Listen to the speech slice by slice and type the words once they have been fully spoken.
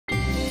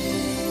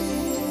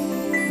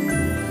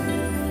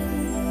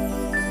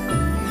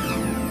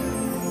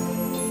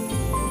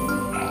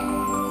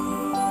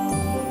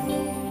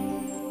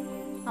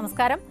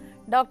നമസ്കാരം.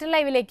 ഡോക്ടർ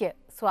ലൈവിലേക്ക്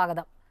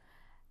സ്വാഗതം.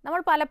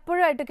 നമ്മൾ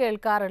പലപ്പോഴായിട്ട്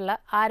കേൾക്കാറുള്ള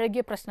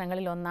ആരോഗ്യ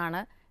പ്രശ്നങ്ങളിൽ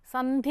ഒന്നാണ്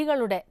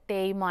സന്ധികളുടെ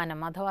തേയ്മാനം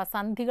അഥവാ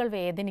സന്ധികൾ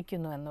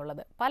വേദനിക്കുന്നു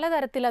എന്നുള്ളത്.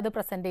 പലതരത്തിൽ അത്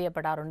പ്രസൻറ്റ്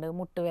ചെയ്യപ്പെടാറുണ്ട്.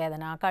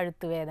 മുട്ടുവേദന,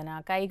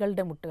 കഴുത്തുവേദന,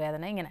 കൈകളുടെ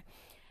മുട്ടുവേദന, ഇങ്ങനെ.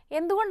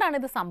 എന്തുകൊണ്ടാണ്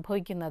ഇത്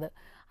സംഭവിക്കുന്നത്?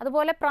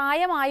 അതുപോലെ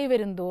പ്രായമായി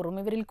വരുംതോറും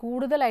ഇവരിൽ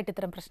കൂടുതലായിട്ട്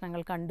ഇത്തരം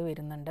പ്രശ്നങ്ങൾ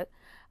കണ്ടുവരുന്നുണ്ട്.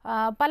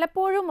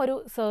 പലപ്പോഴും ഒരു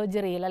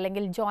സർജറിയിൽ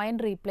അല്ലെങ്കിൽ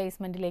ജോയിൻറ്റ്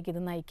റീപ്ലേസ്മെൻറ്റിലേക്ക് ഇത്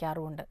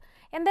നയിക്കാറുമുണ്ട്.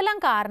 എന്തെല്ലാം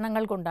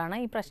കാരണങ്ങൾ കൊണ്ടാണ്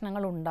ഈ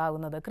പ്രശ്നങ്ങൾ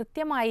ഉണ്ടാകുന്നത്?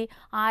 കൃത്യമായി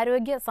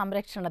ആരോഗ്യ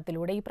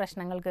സംരക്ഷണത്തിലൂടെ ഈ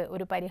പ്രശ്നങ്ങൾക്ക്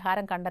ഒരു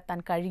പരിഹാരം കണ്ടെത്താൻ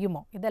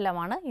കഴിയുമോ?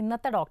 ഇതെല്ലാമാണ്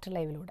ഇന്നത്തെ ഡോക്ടർ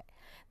ലൈവിലൂടെ.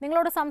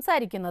 നിങ്ങളോട്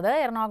സംസാരിക്കുന്നത്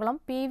എറണാകുളം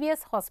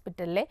PVS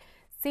ഹോസ്പിറ്റലിലെ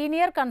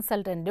സീനിയർ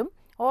കൺസൾട്ടൻറ്റും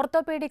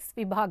ഓർത്തോപീഡിക്സ്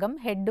വിഭാഗം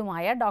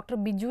ഹെഡുമായ ഡോക്ടർ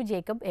ബിജു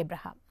ജേക്കബ്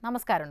എബ്രഹാം.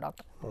 നമസ്കാരം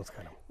ഡോക്ടർ.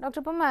 നമസ്കാരം ഡോക്ടർ.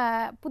 ഇപ്പം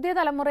പുതിയ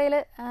തലമുറയിൽ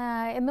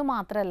എന്ന്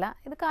മാത്രമല്ല,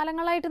 ഇത്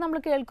കാലങ്ങളായിട്ട് നമ്മൾ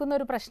കേൾക്കുന്ന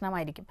ഒരു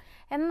പ്രശ്നമായിരിക്കും.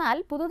 എന്നാൽ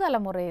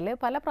പുതുതലമുറയിൽ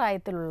പല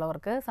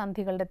പ്രായത്തിലുള്ളവർക്ക്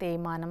സന്ധികളുടെ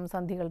തേയ്മാനം,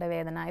 സന്ധികളുടെ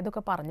വേദന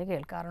ഇതൊക്കെ പറഞ്ഞ്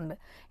കേൾക്കാറുണ്ട്.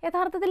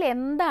 യഥാർത്ഥത്തിൽ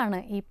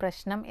എന്താണ് ഈ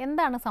പ്രശ്നം?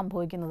 എന്താണ്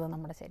സംഭവിക്കുന്നത്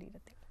നമ്മുടെ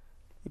ശരീരത്തിൽ?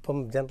 ഇപ്പം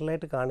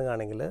ജനറലായിട്ട്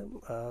കാണുകയാണെങ്കിൽ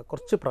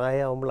കുറച്ച്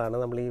പ്രായമാകുമ്പോഴാണ്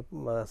നമ്മൾ ഈ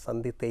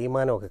സന്ധി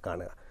തേയ്മാനമൊക്കെ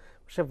കാണുക.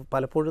 പക്ഷേ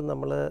പലപ്പോഴും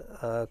നമ്മൾ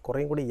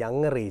കുറേയും കൂടി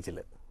യങ്ങർ ഏജിൽ,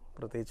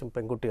 പ്രത്യേകിച്ചും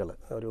പെൺകുട്ടികൾ,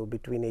 ഒരു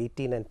ബിറ്റ്വീൻ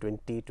 18 and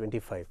 20,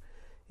 25,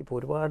 ഇപ്പോൾ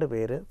ഒരുപാട്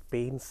പേര്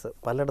പെയിൻസ്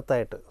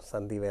പലയിടത്തായിട്ട്,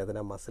 സന്ധി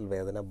വേദന, മസിൽ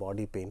വേദന,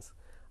 ബോഡി പെയിൻസ്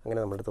അങ്ങനെ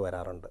നമ്മുടെ അടുത്ത്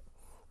വരാറുണ്ട്.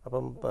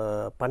 അപ്പം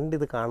പണ്ട്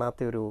ഇത്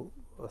കാണാത്തൊരു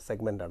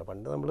സെഗ്മെൻറ്റാണ്.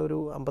 പണ്ട് നമ്മളൊരു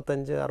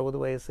 55,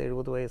 60 വയസ്സ്,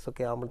 70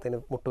 വയസ്സൊക്കെ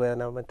ആകുമ്പോഴത്തേന്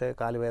മുട്ടുവേദന, മറ്റേ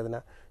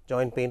കാലുവേദന,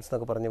 ജോയിൻറ്റ് പെയിൻസ്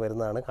എന്നൊക്കെ പറഞ്ഞ്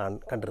വരുന്നതാണ്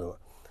കണ്ടിരുന്നത്.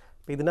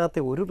 അപ്പോൾ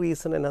ഇതിനകത്ത് ഒരു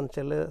റീസൺ എന്നാന്ന്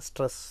വെച്ചാൽ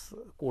സ്ട്രെസ്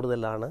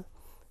കൂടുതലാണ്,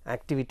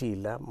 ആക്ടിവിറ്റി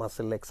ഇല്ല,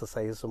 മസിൽ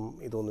എക്സസൈസും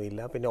ഇതൊന്നും ഇല്ല,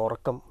 പിന്നെ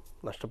ഉറക്കം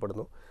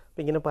നഷ്ടപ്പെടുന്നു.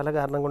 അപ്പോൾ ഇങ്ങനെ പല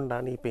കാരണം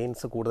കൊണ്ടാണ് ഈ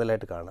പെയിൻസ്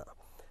കൂടുതലായിട്ട് കാണുക.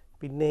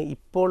 പിന്നെ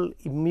ഇപ്പോൾ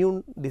immune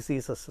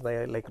diseases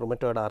like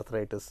rheumatoid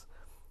arthritis,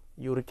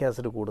 uric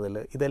acid കൂടുതൽ,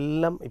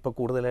 ഇതെല്ലാം ഇപ്പോൾ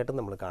കൂടുതലായിട്ട്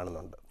നമ്മൾ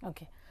കാണുന്നുണ്ട്.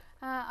 ഓക്കെ.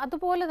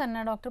 അതുപോലെ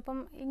തന്നെ ഡോക്ടർ, ഇപ്പം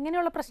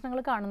ഇങ്ങനെയുള്ള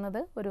പ്രശ്നങ്ങൾ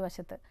കാണുന്നത് ഒരു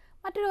വശത്ത്.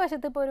 മറ്റൊരു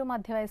വശത്ത് ഇപ്പോൾ ഒരു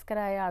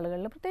മധ്യവയസ്കരായ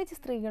ആളുകളിൽ, പ്രത്യേകിച്ച്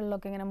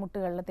സ്ത്രീകളിലൊക്കെ ഇങ്ങനെ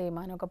മുട്ടുകളിലെ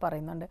തേയ്മാനമൊക്കെ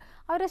പറയുന്നുണ്ട്.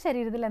 അവരുടെ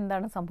ശരീരത്തിൽ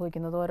എന്താണ്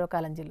സംഭവിക്കുന്നത് ഓരോ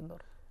കാലം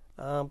ചെല്ലുന്തോറും?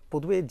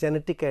 പൊതുവേ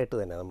ജനറ്റിക്കായിട്ട്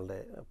തന്നെ നമ്മുടെ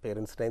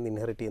പേരൻസിൻ്റെ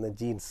ഇൻഹെറിറ്റ് ചെയ്യുന്ന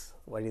ജീൻസ്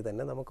വഴി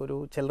തന്നെ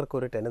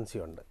ചിലർക്കൊരു ടെൻഡൻസി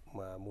ഉണ്ട്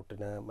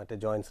മുട്ടിന്, മറ്റേ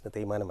ജോയിൻസിന്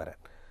തേയ്മാനം വരാൻ.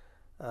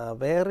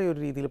 വേറെ ഒരു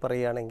രീതിയിൽ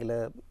പറയുകയാണെങ്കിൽ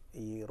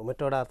ഈ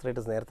റുമറ്റോയിഡ്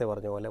ആർത്രൈറ്റിസ് നേരത്തെ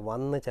പറഞ്ഞ പോലെ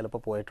വന്ന്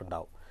ചിലപ്പോൾ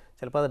പോയിട്ടുണ്ടാവും.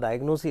 ചിലപ്പോൾ അത്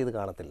ഡയഗ്നോസ് ചെയ്ത്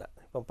കാണത്തില്ല.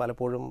 ഇപ്പം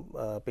പലപ്പോഴും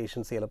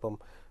പേഷ്യൻസ് ചിലപ്പം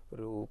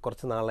ഒരു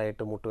കുറച്ച്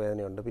നാളായിട്ട്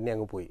മുട്ടുവേദനയുണ്ട്, പിന്നെ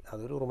അങ്ങ് പോയി.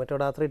 അതൊരു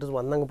റുമറ്റോയിഡ് ആർത്രൈറ്റിസ്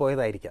വന്നങ്ങ്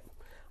പോയതായിരിക്കാം.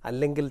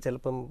 അല്ലെങ്കിൽ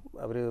ചിലപ്പം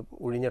അവർ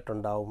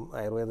ഉഴിഞ്ഞിട്ടുണ്ടാവും,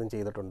 ആയുർവേദം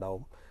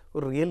ചെയ്തിട്ടുണ്ടാവും.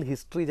 ഒരു റിയൽ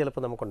ഹിസ്റ്ററി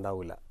ചിലപ്പോൾ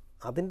നമുക്കുണ്ടാവില്ല.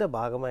 അതിൻ്റെ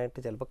ഭാഗമായിട്ട്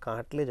ചിലപ്പോൾ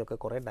കാർട്ടിലേജൊക്കെ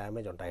കുറേ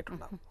ഡാമേജ്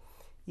ഉണ്ടായിട്ടുണ്ടാകും.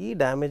 ഈ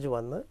ഡാമേജ്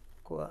വന്ന്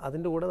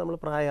അതിൻ്റെ കൂടെ നമ്മൾ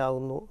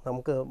പ്രായമാകുന്നു,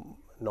 നമുക്ക്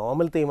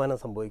നോർമൽ തേയ്മാനം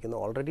സംഭവിക്കുന്നു,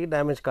 ഓൾറെഡി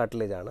ഡാമേജ്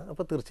കാർട്ടിലേജാണ്.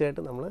 അപ്പോൾ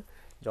തീർച്ചയായിട്ടും നമ്മൾ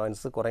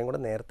ജോയിൻസ് കുറേയും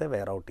കൂടെ നേരത്തെ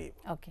വെയർ ഔട്ട് ചെയ്യും.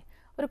 ഓക്കെ.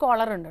 ഒരു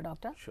കോളർ ഉണ്ട്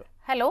ഡോക്ടർ.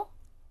 ഹലോ.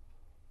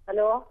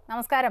 ഹലോ,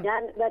 നമസ്കാരം.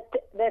 ഞാൻ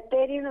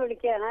ബത്തേരിന്ന്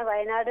വിളിക്കുകയാണ്,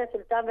 വയനാട്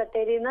സുൽത്താൻ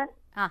ബത്തേരിന്ന്.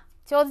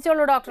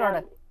 ചോദിച്ചോളൂ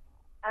ഡോക്ടറോട്.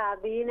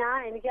 ബീന,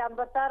 എനിക്ക്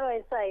 56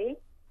 വയസ്സായി.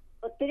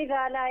 ഒത്തിരി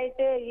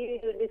കാലമായിട്ട് ഈ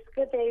ഡിസ്ക്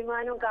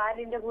തേയ്മാനും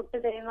കാലിന്റെ മുട്ട്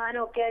തേയ്മാനും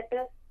ഒക്കെ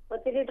ആയിട്ട്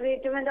ഒത്തിരി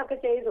ട്രീറ്റ്മെന്റ് ഒക്കെ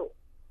ചെയ്തു.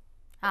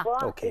 അപ്പൊ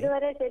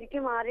ഇതുവരെ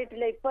ശരിക്കും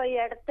മാറിയിട്ടില്ല. ഇപ്പൊ ഈ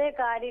ഇടത്തെ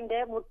കാലിന്റെ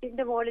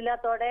മുട്ടിന്റെ മുകളിൽ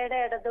തൊടയുടെ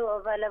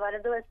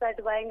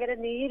വലതുവശത്തായിട്ട് ഭയങ്കര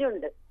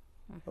നീരുണ്ട്.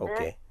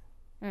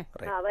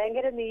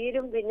 ഭയങ്കര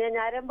നീരും പിന്നെ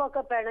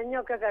ഞരമ്പൊക്കെ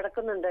പിണഞ്ഞൊക്കെ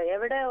കിടക്കുന്നുണ്ട്.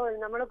 എവിടെ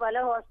നമ്മൾ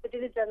പല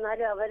ഹോസ്പിറ്റലിൽ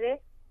ചെന്നാലും അവര്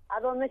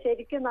അതൊന്നും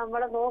ശരിക്കും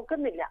നമ്മളെ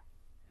നോക്കുന്നില്ല.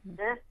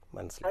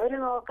 അവര്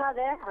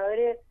നോക്കാതെ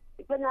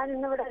ഇപ്പൊ ഞാൻ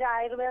ഇന്നിവിടെ ഒരു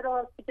ആയുർവേദ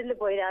ഹോസ്പിറ്റലിൽ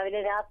പോയി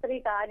രാത്രി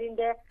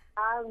കാലിന്റെ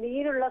ആ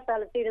നീരുള്ള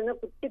സ്ഥലത്ത് ഇരുന്ന്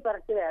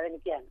കുത്തിപ്പറിച്ച്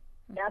വേദനിക്കുകയാണ്.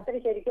 രാത്രി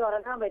ശരിക്കും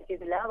ഉറങ്ങാൻ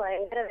പറ്റിയിട്ടില്ല,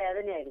 ഭയങ്കര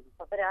വേദനയായിരുന്നു.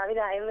 അപ്പൊ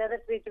രാവിലെ ആയുർവേദ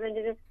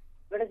ട്രീറ്റ്മെന്റിന്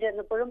ഇവിടെ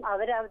ചെന്നപ്പോഴും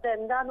അവരവിടെ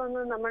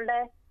എന്താണെന്നൊന്നും നമ്മളുടെ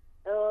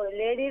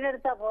ലേഡിയുടെ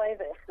അടുത്താ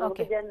പോയത്.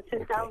 നമുക്ക്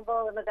ജെൻസിനാകുമ്പോ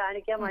ഒന്ന്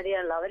കാണിക്കാൻ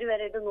മടിയാണല്ലോ, അവര്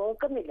വരെ ഇത്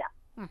നോക്കുന്നില്ല.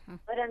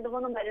 അപ്പൊ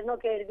 2-3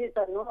 മരുന്നൊക്കെ എഴുതി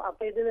തന്നു.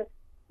 അപ്പൊ ഇത്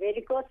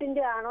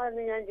വെരിക്കോസിന്റെ ആണോ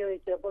എന്ന് ഞാൻ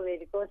ചോദിച്ചു. അപ്പൊ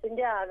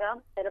വെരിക്കോസിന്റെ ആകാം,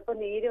 ചിലപ്പോ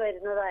നീര്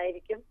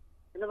വരുന്നതായിരിക്കും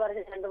എന്ന്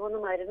പറഞ്ഞ് 2-3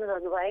 മരുന്ന്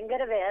തന്നു.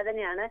 ഭയങ്കര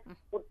വേദനയാണ്,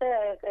 മുട്ട്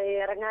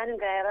ഇറങ്ങാനും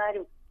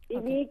കയറാനും. ഈ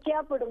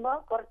നീക്കാപ്പിടുമ്പോ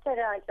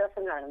കുറച്ചൊരു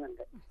ആശ്വാസം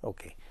കാണുന്നുണ്ട്.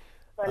 ഓക്കെ.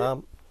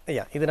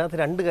 ഇതിനകത്ത്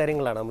 2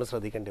 കാര്യങ്ങളാണ് നമ്മൾ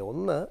ശ്രദ്ധിക്കേണ്ടത്.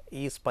 ഒന്ന്,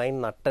 ഈ സ്പൈൻ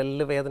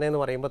നട്ടെല്ല് വേദന എന്ന്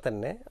പറയുമ്പോൾ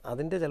തന്നെ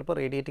അതിൻ്റെ ചിലപ്പോൾ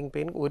റേഡിയേറ്റിംഗ്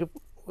പെയിൻ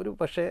ഒരു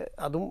പക്ഷേ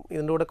അതും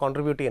ഇതിൻ്റെ കൂടെ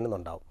കോൺട്രിബ്യൂട്ട്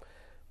ചെയ്യുന്നുണ്ടാവും.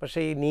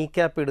 പക്ഷേ ഈ നീ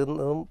ക്യാപ്പ്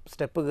ഇടുന്നതും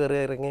സ്റ്റെപ്പ് കയറി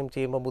ഇറങ്ങുകയും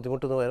ചെയ്യുമ്പോൾ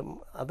ബുദ്ധിമുട്ടെന്ന് വരും.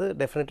 അത്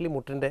ഡെഫിനറ്റ്ലി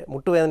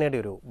മുട്ടുവേദനയുടെ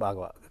ഒരു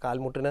ഭാഗമാണ്.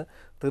 കാൽമുട്ടിന്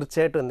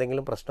തീർച്ചയായിട്ടും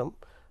എന്തെങ്കിലും പ്രശ്നം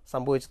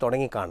സംഭവിച്ച്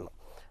തുടങ്ങി കാണണം.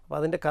 അപ്പോൾ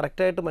അതിൻ്റെ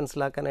കറക്റ്റായിട്ട്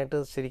മനസ്സിലാക്കാനായിട്ട്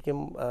ശരിക്കും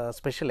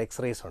സ്പെഷ്യൽ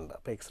എക്സ്റേസ് ഉണ്ട്.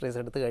 അപ്പോൾ എക്സ്റേസ്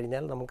എടുത്തു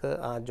കഴിഞ്ഞാൽ നമുക്ക്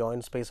ആ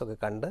ജോയിൻറ്റ് സ്പേസൊക്കെ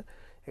കണ്ട്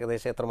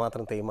ഏകദേശം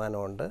എത്രമാത്രം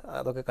തേയ്മാനമുണ്ട്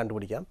അതൊക്കെ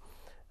കണ്ടുപിടിക്കാം.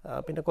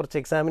 പിന്നെ കുറച്ച്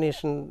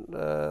എക്സാമിനേഷൻ,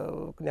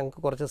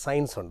 ഞങ്ങൾക്ക് കുറച്ച്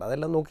സയൻസ് ഉണ്ട്.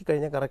 അതെല്ലാം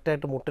നോക്കിക്കഴിഞ്ഞാൽ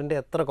കറക്റ്റായിട്ട് മുട്ടിൻ്റെ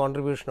എത്ര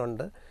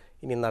കോൺട്രിബ്യൂഷനുണ്ട്,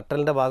 ഇനി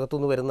നട്ടലിൻ്റെ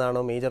ഭാഗത്തുനിന്ന്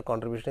വരുന്നതാണോ മേജർ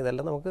കോൺട്രിബ്യൂഷൻ,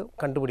 ഇതെല്ലാം നമുക്ക്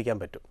കണ്ടുപിടിക്കാൻ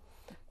പറ്റും.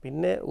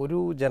 പിന്നെ ഒരു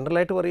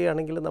ജനറലായിട്ട്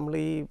പറയുകയാണെങ്കിൽ നമ്മൾ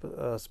ഈ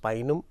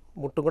സ്പൈനും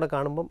മുട്ടും കൂടെ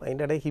കാണുമ്പം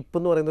അതിൻ്റെ ഇടയിൽ ഹിപ്പ്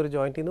എന്ന് പറയുന്ന ഒരു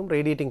ജോയിൻറ്റിൽ നിന്നും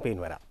റേഡിയേറ്റിംഗ് പെയിൻ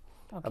വരാം.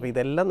 അപ്പോൾ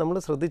ഇതെല്ലാം നമ്മൾ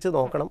ശ്രദ്ധിച്ച്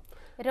നോക്കണം.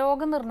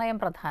 രോഗനിർണയം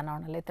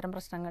പ്രധാനമാണല്ലോ ഇത്തരം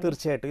പ്രശ്നങ്ങൾ.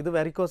 തീർച്ചയായിട്ടും ഇത്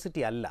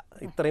വെരിക്കോസിറ്റി അല്ല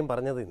ഇത്രയും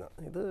പറഞ്ഞത് ഇന്ന്.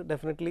 ഇത്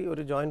ഡെഫിനറ്റ്ലി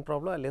ഒരു ജോയിൻറ്റ്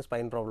പ്രോബ്ലം അല്ലെങ്കിൽ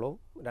സ്പൈൻ പ്രോബ്ലവും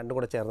രണ്ടും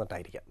കൂടെ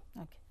ചേർന്നിട്ടായിരിക്കാം.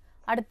 ഓക്കെ,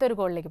 അടുത്തൊരു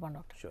കോളിലേക്ക് പോകാം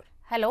ഡോക്ടർ. ഷുവർ.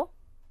 ഹലോ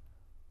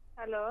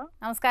ഹലോ,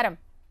 നമസ്കാരം.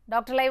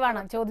 ഡോക്ടർ ലൈവ്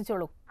ആണ്,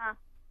 ചോദിച്ചോളൂ.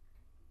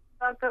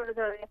 ഡോക്ടറോട്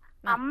ചോദിക്കാം.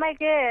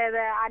 അമ്മയ്ക്ക്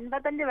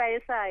 55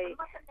 വയസ്സായി.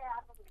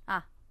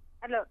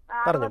 ഹലോ,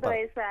 60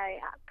 വയസ്സായി.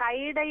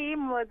 കൈയുടെ ഈ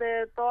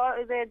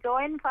ഇത്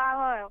ജോയിന്റ്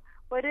ഭാഗം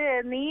ഒരു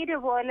നീര്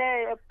പോലെ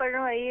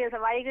എപ്പോഴും ഈ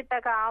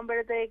വൈകിട്ടൊക്കെ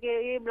ആകുമ്പോഴത്തേക്ക്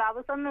ഈ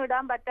ബ്ലൗസ് ഒന്നും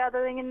ഇടാൻ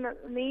പറ്റാത്തത്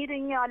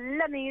നീരിങ്ങി നല്ല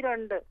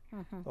നീരുണ്ട്.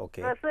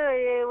 ഡ്രസ്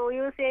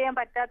യൂസ് ചെയ്യാൻ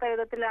പറ്റാത്ത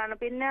വിധത്തിലാണ്.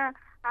 പിന്നെ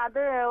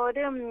അത്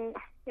ഒരു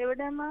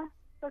എവിടെയാ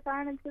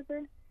കാണിച്ചത്?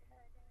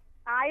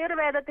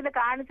 ആയുർവേദത്തിൽ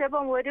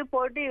കാണിച്ചപ്പം ഒരു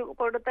പൊടി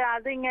കൊടുത്ത്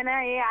അതിങ്ങനെ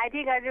ഈ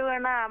അരി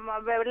കഴുകണ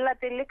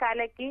വെള്ളത്തിൽ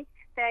കലക്കി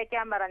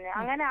തേക്കാൻ പറഞ്ഞു.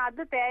 അങ്ങനെ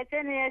അത്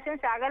തേച്ചതിന് ശേഷം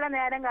ശകല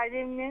നേരം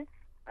കഴിഞ്ഞ്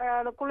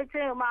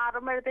കുളിച്ച്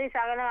മാറുമ്പോഴത്തേക്ക്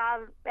ശകലം ആ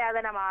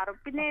വേദന മാറും.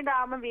 പിന്നെ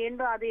ഇതാകുമ്പോൾ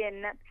വീണ്ടും അത്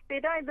തന്നെ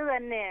സ്ഥിരം ഇത്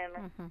തന്നെയാണ്.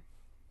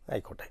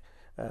 ആയിക്കോട്ടെ.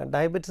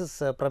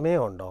 ഡയബറ്റിസ്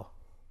പ്രമേയം ഉണ്ടോ?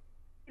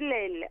 ഇല്ല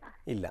ഇല്ല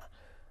ഇല്ല.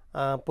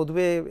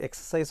 പൊതുവേ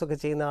എക്സസൈസ് ഒക്കെ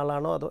ചെയ്യുന്ന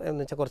ആളാണോ, അതോ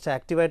എന്ന് വെച്ചാൽ കുറച്ച്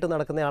ആക്റ്റീവായിട്ട്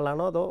നടക്കുന്ന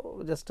ആളാണോ, അതോ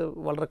ജസ്റ്റ്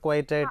വളരെ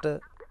ക്വയറ്റായിട്ട്?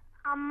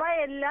 അമ്മ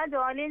എല്ലാ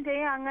ജോലിയും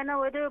ചെയ്യും. അങ്ങനെ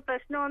ഒരു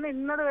പ്രശ്നമൊന്നും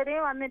ഇന്നത്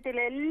വരെയും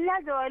വന്നിട്ടില്ല. എല്ലാ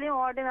ജോലിയും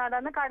ഓടി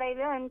നടന്ന്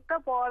കടയിലും ഒക്കെ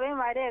പോവുകയും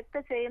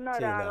വരെയൊക്കെ ചെയ്യുന്ന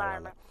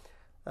ഒരാളാണ്.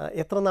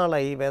 എത്ര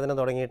നാളായി ഈ വേദന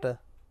തുടങ്ങിയിട്ട്?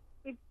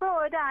 ഇപ്പൊ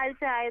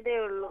ഒരാഴ്ച ആയതേ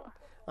ഉള്ളൂ.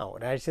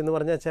 ഒരാഴ്ച എന്ന്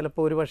പറഞ്ഞാൽ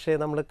ചിലപ്പോൾ ഒരു പക്ഷേ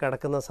നമ്മൾ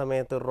കിടക്കുന്ന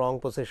സമയത്ത്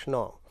റോങ്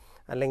പൊസിഷനോ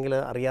അല്ലെങ്കിൽ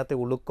അറിയാത്ത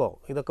ഉളുക്കോ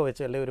ഇതൊക്കെ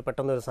വെച്ച് അല്ലെങ്കിൽ ഒരു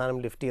പെട്ടെന്ന് ഒരു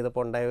സാധനം ലിഫ്റ്റ്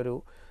ചെയ്തപ്പോൾ ഉണ്ടായ ഒരു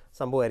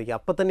സംഭവമായിരിക്കും.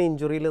 അപ്പം തന്നെ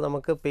ഇഞ്ചുറിയിൽ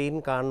നമുക്ക് പെയിൻ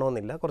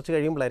കാണണമെന്നില്ല, കുറച്ച്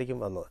കഴിയുമ്പോഴായിരിക്കും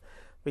വന്നത്.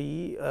 അപ്പോൾ ഈ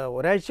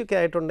ഒരാഴ്ചയൊക്കെ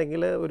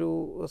ആയിട്ടുണ്ടെങ്കിൽ ഒരു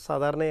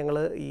സാധാരണ ഞങ്ങൾ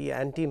ഈ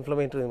ആൻറ്റി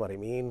ഇൻഫ്ലമേറ്ററി എന്ന്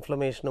പറയും, ഈ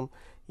ഇൻഫ്ലമേഷനും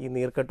ഈ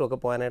നീർക്കെട്ടും ഒക്കെ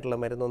പോകാനായിട്ടുള്ള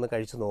മരുന്നൊന്ന്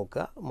കഴിച്ച്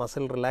നോക്കുക.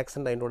 മസിൽ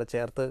റിലാക്സൻ്റ് അതിൻ്റെ കൂടെ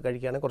ചേർത്ത്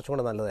കഴിക്കുകയാണെങ്കിൽ കുറച്ചും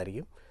കൂടെ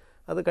നല്ലതായിരിക്കും.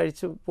 അത്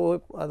കഴിച്ച്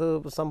അത്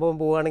സംഭവം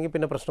പോവുകയാണെങ്കിൽ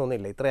പിന്നെ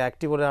പ്രശ്നമൊന്നുമില്ല. ഇത്ര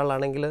ആക്റ്റീവ്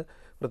ഒരാളാണെങ്കിൽ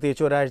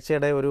പ്രത്യേകിച്ച്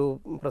ഒരാഴ്ചയുടെ ഒരു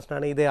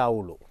പ്രശ്നമാണ് ഇതേ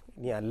ആവുള്ളൂ.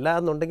 ഇനി അല്ല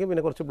എന്നുണ്ടെങ്കിൽ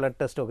പിന്നെ കുറച്ച് ബ്ലഡ്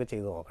ടെസ്റ്റും ഒക്കെ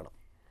ചെയ്ത് നോക്കണം.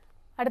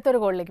 അടുത്തൊരു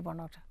കോളിലേക്ക്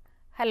പോകണം ഡോക്ടർ.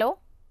 ഹലോ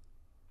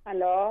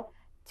ഹലോ,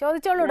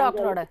 ചോദിച്ചോളൂ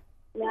ഡോക്ടറോട്.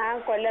 ഞാൻ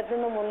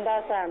കൊല്ലത്തുനിന്ന്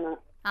മുന്താസാണ്.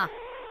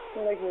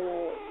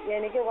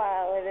 എനിക്ക്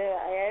ഒരു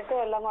 8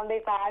 കൊല്ലം കൊണ്ട് ഈ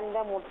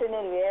കാലിന്റെ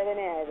മുട്ടിനൊരു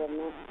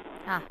വേദനയായിരുന്നു.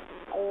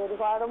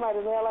 ഒരുപാട്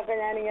മരുന്നുകളൊക്കെ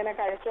ഞാൻ ഇങ്ങനെ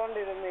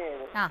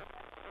കഴിച്ചോണ്ടിരുന്നതായിരുന്നു.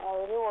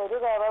 ഒരു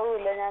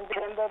കുറവുമില്ല. ഞാൻ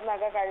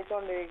തിരുവനന്തപുരത്തൊക്കെ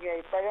കഴിച്ചോണ്ടിരിക്കുക.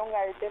 ഇപ്പോഴും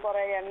കഴിച്ച്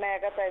കുറെ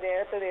എണ്ണയൊക്കെ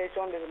ദേഹത്ത്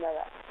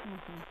തേച്ചോണ്ടിരുന്നതാ.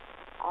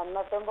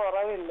 അന്നത്തും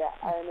കുറവില്ല.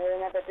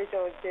 അതിനെ പറ്റി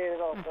ചോദിച്ചു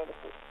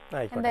ഡോക്ടറെടുത്ത്.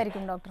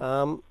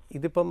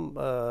 ഇതിപ്പം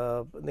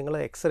നിങ്ങൾ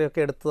എക്സ്റേ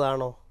ഒക്കെ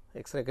എടുത്തതാണോ?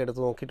 എക്സ്റേ ഒക്കെ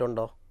എടുത്ത്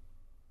നോക്കിയിട്ടുണ്ടോ?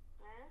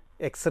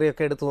 എക്സ്റേ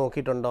ഒക്കെ എടുത്ത്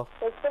നോക്കിയിട്ടുണ്ടോ?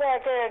 എക്സ്റേ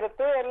ഒക്കെ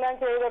എടുത്ത് എല്ലാം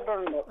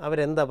ചെയ്തിട്ടുണ്ട്.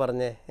 അവരെന്താ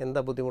പറഞ്ഞേ? എന്താ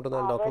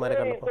ബുദ്ധിമുട്ടുന്ന ഡോക്ടർമാരെ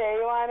കണ്ടപ്പോൾ?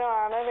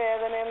 തേയ്മാനമാണ്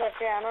വേദന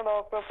എന്നൊക്കെയാണ്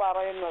ഡോക്ടർ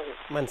പറയുന്നത്.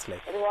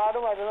 മനസ്സിലായി. ഒരുപാട്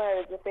മരുന്ന്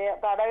കഴിച്ചു,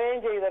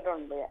 തടവുകയും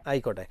ചെയ്തിട്ടുണ്ട്.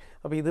 ആയിക്കോട്ടെ.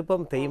 അപ്പോൾ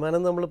ഇതിപ്പം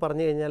തേയ്മാനം നമ്മൾ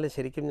പറഞ്ഞു കഴിഞ്ഞാൽ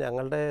ശരിക്കും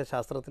ഞങ്ങളുടെ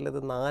ശാസ്ത്രത്തിൽ ഇത്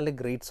 4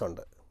 ഗ്രേഡ്സ്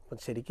ഉണ്ട്. അപ്പം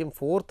ശരിക്കും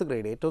 4th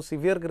ഗ്രേഡ്, ഏറ്റവും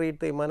സിവിയർ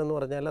ഗ്രേഡ് തേയ്മാനം എന്ന്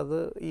പറഞ്ഞാൽ അത്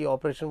ഈ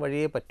ഓപ്പറേഷൻ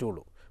വഴിയേ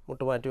പറ്റുള്ളൂ.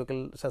 മുട്ടുമാറ്റിവെക്കൽ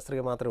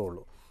ശസ്ത്രക്രിയ മാത്രമേ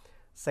ഉള്ളൂ.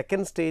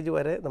 2nd സ്റ്റേജ്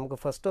വരെ നമുക്ക്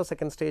 1st or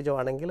 2nd സ്റ്റേജോ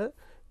ആണെങ്കിൽ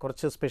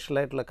കുറച്ച്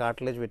സ്പെഷ്യലായിട്ടുള്ള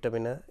കാർട്ടിലേജ്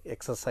വിറ്റമിന്,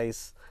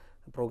 എക്സസൈസ്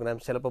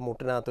പ്രോഗ്രാംസ്, ചിലപ്പോൾ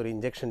മുട്ടിനകത്തൊരു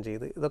ഇഞ്ചെക്ഷൻ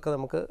ചെയ്ത് ഇതൊക്കെ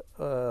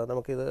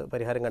നമുക്കിത്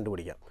പരിഹാരം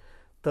കണ്ടുപിടിക്കാം.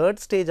 3rd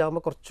സ്റ്റേജ്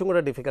ആകുമ്പോൾ കുറച്ചും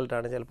കൂടെ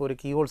ഡിഫിക്കൽട്ടാണ്. ചിലപ്പോൾ ഒരു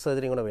കീ ഹോൾ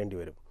സർജറിയും കൂടെ വേണ്ടി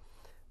വരും.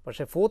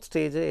 പക്ഷേ 4th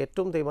സ്റ്റേജ്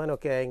ഏറ്റവും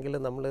തേയ്മാനമൊക്കെ ആയെങ്കിൽ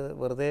നമ്മൾ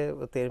വെറുതെ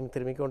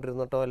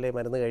തിരുമ്മിക്കൊണ്ടിരുന്നിട്ടോ അല്ലെങ്കിൽ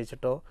മരുന്ന്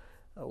കഴിച്ചിട്ടോ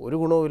ഒരു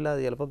ഗുണവുമില്ല.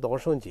 അത് ചിലപ്പോൾ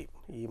ദോഷവും ചെയ്യും.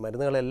 ഈ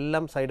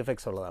മരുന്നുകളെല്ലാം സൈഡ്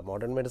എഫക്ട്സ് ഉള്ളതാണ്.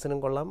 മോഡേൺ മെഡിസിനും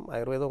കൊള്ളാം,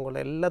 ആയുർവേദവും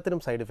കൊള്ളാം, എല്ലാത്തിനും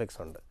സൈഡ് എഫക്ട്സ്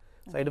ഉണ്ട്.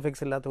 സൈഡ്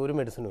എഫക്ട്സ് ഇല്ലാത്ത ഒരു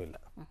മെഡിസിനും ഇല്ല.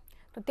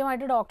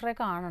 കൃത്യമായിട്ട് ഡോക്ടറെ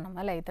കാണണം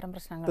അല്ലേ ഇത്തരം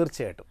പ്രശ്നങ്ങൾ?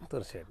 തീർച്ചയായിട്ടും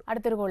തീർച്ചയായിട്ടും.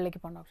 അടുത്തൊരു കോളിലേക്ക്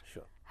പോകാം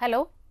ഡോക്ടർ.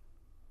 ഹലോ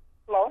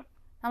ഹലോ,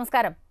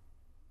 നമസ്കാരം.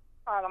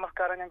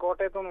 നമസ്കാരം. ഞാൻ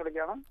കോട്ടയത്ത് നിന്ന്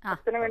വിളിക്കുകയാണ്.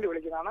 അച്ഛന് വേണ്ടി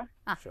വിളിക്കുന്നതാണ്.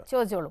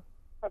 ചോദിച്ചോളൂ.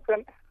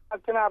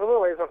 അച്ഛന് 60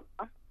 വയസ്സുണ്ട്.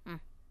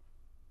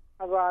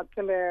 അപ്പൊ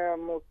അച്ഛന്റെ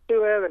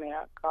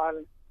മുട്ടുവേദനയാ,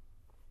 കാലിന്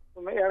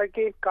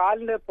ഇടയ്ക്ക്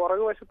കാലിന്റെ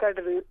പുറകു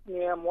വശത്തായിട്ടൊരു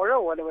മുഴ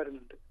പോലെ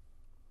വരുന്നുണ്ട്.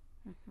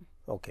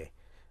 ഓക്കെ.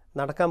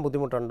 നടക്കാൻ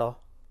ബുദ്ധിമുട്ടുണ്ടോ?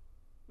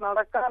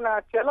 നടക്കാൻ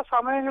ചില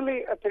സമയങ്ങളിൽ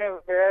അച്ഛന്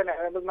വേദന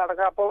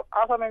നടക്കാം. അപ്പോൾ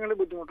ആ സമയങ്ങളിൽ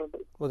ബുദ്ധിമുട്ടുണ്ട്.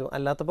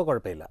 അല്ലാത്തപ്പോൾ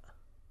കുഴപ്പമില്ല.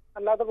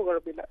 അല്ലാത്തപ്പോൾ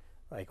കുഴപ്പമില്ല.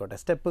 ആയിക്കോട്ടെ.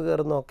 സ്റ്റെപ്പ്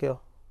കയറുന്നൊക്കെയോ?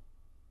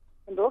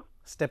 എന്തോ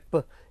സ്റ്റെപ്പ്,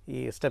 ഈ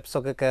സ്റ്റെപ്സ്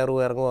ഒക്കെ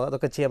കയറുമോ ഇറങ്ങുമോ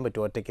അതൊക്കെ ചെയ്യാൻ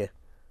പറ്റുമോ ഒറ്റയ്ക്ക്?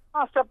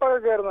 സ്റ്റെപ്പൊക്കെ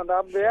കയറുന്നുണ്ട്.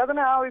 ആ വേദന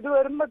ഇത്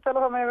വരുമ്പോ ചില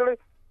സമയങ്ങളിൽ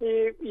ഈ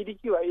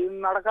ഇരിക്കുക, ഈ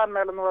നടക്കാൻ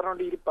മേലെന്ന്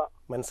പറഞ്ഞുകൊണ്ട് ഇരിപ്പാ.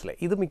 മനസ്സിലായി.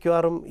 ഇത്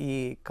മിക്കവാറും ഈ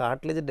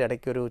കാർട്ടിലേജിൻ്റെ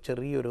ഇടയ്ക്ക് ഒരു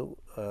ചെറിയൊരു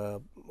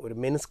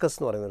മെനിസ്കസ്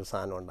എന്ന് പറയുന്നൊരു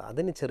സാധനമുണ്ട്.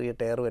 അതിന് ചെറിയ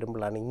ടയർ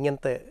വരുമ്പോഴാണ്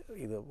ഇങ്ങനത്തെ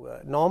ഇത്.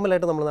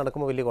 നോർമലായിട്ട് നമ്മൾ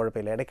നടക്കുമ്പോൾ വലിയ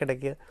കുഴപ്പമില്ല.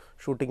 ഇടയ്ക്കിടയ്ക്ക്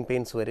ഷൂട്ടിംഗ്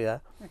പെയിൻസ് വരിക.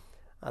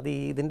 അത്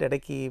ഇതിൻ്റെ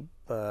ഇടയ്ക്ക് ഈ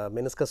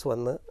മെനിസ്കസ്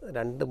വന്ന്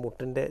 2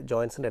 മുട്ടിൻ്റെ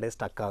ജോയിൻസിൻ്റെ ഇടയിൽ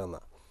സ്റ്റക്കാകുന്ന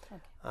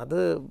അത്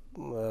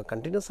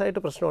കണ്ടിന്യൂസ്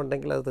ആയിട്ട്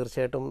പ്രശ്നമുണ്ടെങ്കിൽ അത്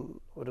തീർച്ചയായിട്ടും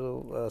ഒരു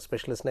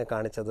സ്പെഷ്യലിസ്റ്റിനെ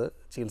കാണിച്ചത്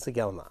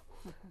ചികിത്സിക്കാവുന്നതാണ്.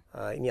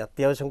 ഇനി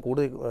അത്യാവശ്യം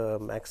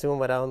മാക്സിമം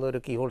വരാവുന്ന ഒരു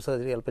കീ ഹോൾ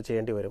സർജറി ചിലപ്പോൾ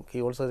ചെയ്യേണ്ടി വരും. കീ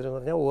ഹോൾ സർജറി എന്ന്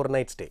പറഞ്ഞാൽ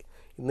ഓവർനൈറ്റ് സ്റ്റേ.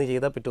 ഇന്ന്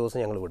ചെയ്താൽ പിറ്റേ ദിവസം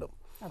ഞങ്ങൾ വിടും.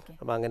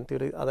 അപ്പോൾ അങ്ങനത്തെ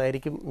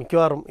അതായിരിക്കും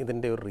മിക്കവാറും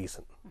ഇതിൻ്റെ ഒരു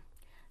റീസൺ.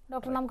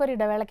 ഡോക്ടർ നമുക്കൊരു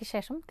ഇടവേളയ്ക്ക്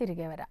ശേഷം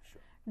തിരികെ വരാം.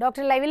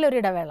 ഡോക്ടർ ലൈവിൽ ഒരു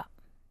ഇടവേള.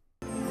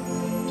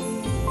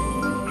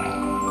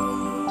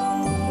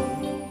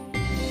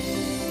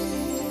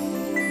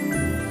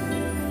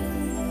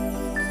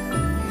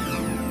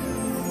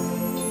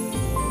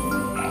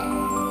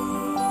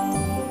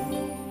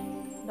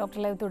 ഡോക്ടർ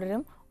ലൈവ്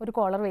തുടരും. ഒരു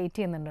കോളർ വെയിറ്റ്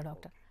ചെയ്യുന്നുണ്ട്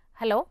ഡോക്ടർ.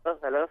 ഹലോ.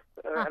 ഹലോ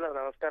ഹലോ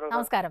നമസ്കാരം.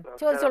 നമസ്കാരം.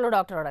 ചോദിച്ചോളൂ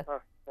ഡോക്ടറോട്.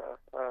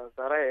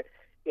 സാറേ,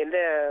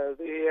 എന്റെ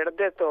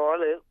ഇടത്തെ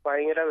തോള്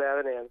ഭയങ്കര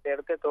വേദനയാണ്.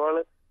 ഇടത്തെ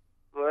തോള്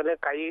മുതലേ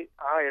കൈ,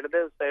 ആ ഇടത്തെ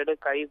സൈഡ്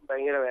കൈ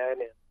ഭയങ്കര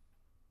വേദനയാണ്.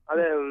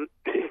 അത്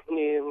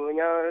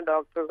ഞാൻ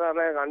ഡോക്ടർ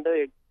സാറിനെ കണ്ട്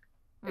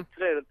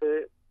എക്സ്റേ എടുത്ത്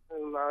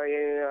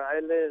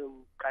അതില്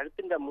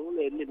കഴുത്തിന്റെ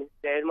 3 എല്ലിന്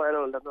തേയ്മാനം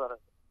ഉണ്ടെന്ന്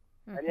പറഞ്ഞു.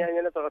 അത് ഞാൻ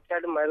ഇങ്ങനെ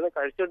തുടർച്ചയായിട്ട് മരുന്ന്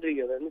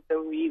കഴിച്ചോണ്ടിരിക്കുന്നത്.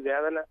 എന്നിട്ടും ഈ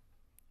വേദന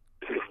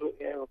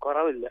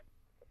കുറവില്ല.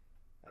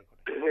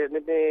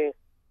 എന്നിട്ട്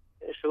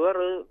ഷുഗർ,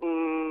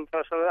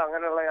 പ്രഷർ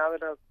അങ്ങനെയുള്ള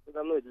യാതൊരു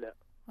ഇതൊന്നും ഇല്ല.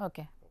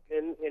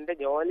 എന്റെ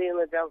ജോലി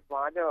എന്ന് വെച്ചാൽ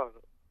പാചകമാണ്.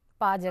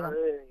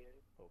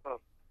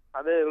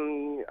 അത്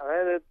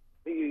അതായത്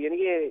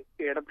എനിക്ക്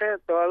ഇടത്തെ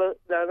തോള്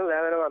ഇതാണ്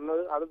വേദന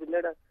വന്നത്. അത്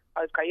പിന്നീട്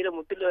അത് കയ്യിലെ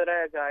മുട്ടിൽ വരെ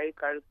ആയി.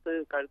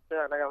 കഴുത്ത്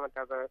അടയാൻ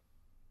പറ്റാത്ത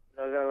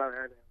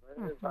വേദന.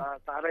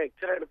 സാറ്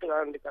എക്സ്റേ എടുത്ത്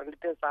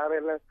കണ്ടിട്ട് സാറ്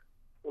എന്നെ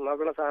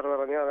നോക്കണ സാറ്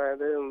പറഞ്ഞു,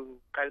 അതായത്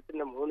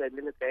കഴുത്തിന്റെ 3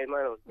 എല്ലിന്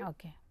തേയ്മാനമുണ്ട്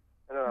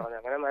എന്ന് പറഞ്ഞു.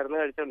 അങ്ങനെ മരുന്ന്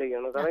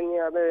കഴിച്ചോണ്ടിരിക്കുകയാണ്. സാറേ,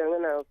 അത്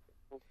എങ്ങനെ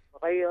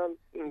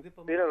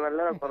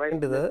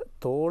പറയേണ്ടത്?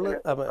 തോള്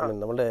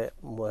നമ്മുടെ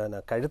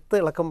കഴുത്ത്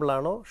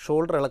ഇളക്കുമ്പോഴാണോ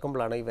ഷോൾഡർ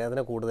ഇളക്കുമ്പോഴാണോ ഈ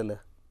വേദന കൂടുതൽ?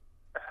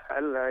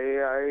 അല്ല,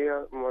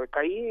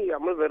 കൈ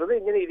നമ്മൾ വെറുതെ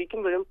ഇങ്ങനെ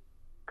ഇരിക്കുമ്പോഴും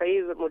കൈ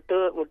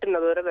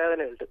മുട്ടിനതുവരെ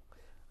വേദനയുണ്ട്.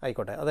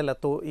 ആയിക്കോട്ടെ, അതല്ല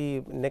ഈ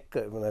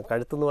നെക്ക്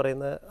കഴുത്തെന്ന്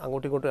പറയുന്നത്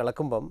അങ്ങോട്ടും ഇങ്ങോട്ടും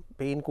ഇളക്കുമ്പം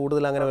പെയിൻ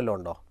കൂടുതൽ അങ്ങനെ വല്ലതും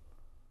ഉണ്ടോ?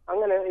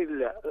 അങ്ങനെ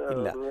ഇല്ല.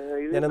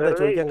 ഞാനെന്താ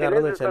ചോദിക്കാൻ കാരണം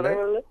എന്ന് വെച്ചാൽ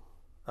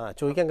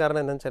ചോദിക്കാൻ കാരണം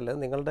എന്താണെന്ന് വെച്ചാൽ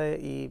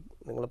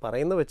നിങ്ങൾ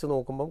പറയുന്നത് വെച്ച്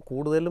നോക്കുമ്പം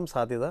കൂടുതലും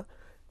സാധ്യത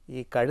ഈ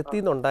കഴുത്തിൽ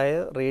നിന്നുണ്ടായ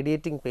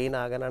റേഡിയേറ്റിംഗ് പെയിൻ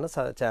ആകാനാണ്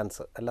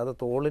ചാൻസ്, അല്ലാതെ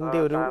തോളിൻ്റെ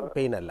ഒരു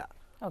പെയിൻ അല്ല.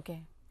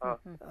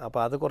 അപ്പോൾ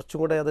അത് കുറച്ചും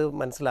കൂടെ അത്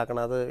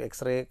മനസ്സിലാക്കണം. അത്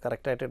എക്സ്റേ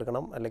കറക്റ്റായിട്ട്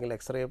എടുക്കണം, അല്ലെങ്കിൽ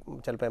എക്സ്റേ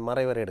ചിലപ്പോൾ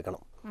MRI വരെ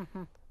എടുക്കണം.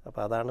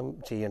 അപ്പോൾ അതാണ്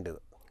ചെയ്യേണ്ടത്.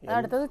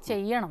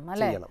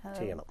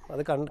 ചെയ്യണം.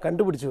 അത്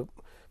കണ്ടുപിടിച്ചു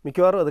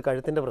മിക്കവാറും അത്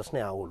കഴുത്തിൻ്റെ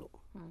പ്രശ്നമേ ആവുള്ളൂ.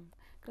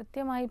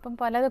 കൃത്യമായി ഇപ്പം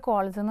പല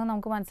കോൾസിൽ നിന്ന്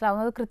നമുക്ക്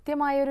മനസ്സിലാവുന്നത്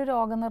കൃത്യമായൊരു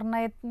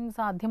രോഗനിർണയം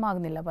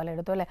സാധ്യമാകുന്നില്ല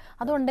പലയിടത്തും, അല്ലേ?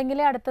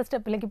 അതുണ്ടെങ്കിലേ അടുത്ത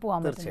സ്റ്റെപ്പിലേക്ക് പോകാൻ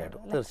പറ്റും.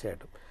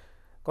 തീർച്ചയായിട്ടും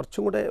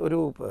കുറച്ചും കൂടെ ഒരു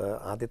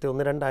ആദ്യത്തെ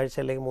 1-2 ആഴ്ച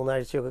അല്ലെങ്കിൽ 3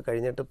 ആഴ്ചയൊക്കെ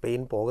കഴിഞ്ഞിട്ട്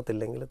പെയിൻ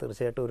പോകത്തില്ലെങ്കിൽ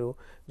തീർച്ചയായിട്ടും ഒരു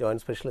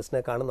ജോയിൻറ്റ്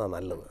സ്പെഷ്യലിസ്റ്റിനെ കാണുന്നതാണ്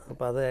നല്ലത്.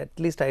 അപ്പോൾ അത്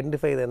അറ്റ്ലീസ്റ്റ്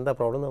ഐഡൻറ്റിഫൈ ചെയ്ത് എന്താ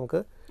പ്രോബ്ലം നമുക്ക്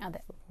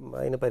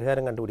അതിന്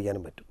പരിഹാരം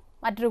കണ്ടുപിടിക്കാനും പറ്റും.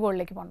 മറ്റൊരു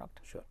കോളിലേക്ക് പോകാം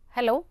ഡോക്ടർ.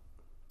 ഹലോ.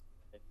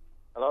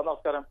 ഹലോ,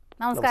 നമസ്കാരം.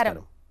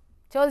 നമസ്കാരം.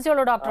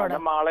 ചോദിച്ചോളൂ ഡോക്ടറോട്.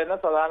 മാളയിൽ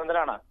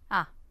സദാനന്ദനാണ്.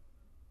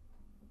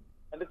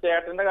 എന്റെ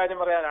ചേട്ടന്റെ കാര്യം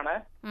പറയാനാണ്.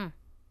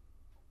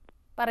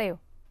 പറയൂ.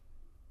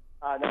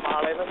 ഞാൻ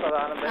മാളയിൽ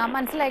സദാനന്ദൻ.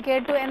 മനസ്സിലായി,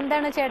 കേട്ടു.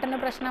 എന്താണ് ചേട്ടന്റെ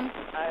പ്രശ്നം?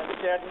 എന്റെ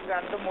ചേട്ടൻ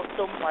 2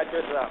 മുട്ടും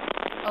മാറ്റിവെച്ചതാണ്.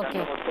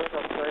 2 മുട്ടും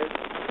സബ്സ്ക്രൈബ്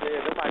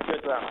ചെയ്ത്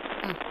മാറ്റിവെച്ചതാണ്.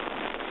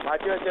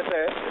 മാറ്റിവെച്ചിട്ട്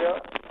ഒരു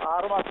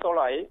 6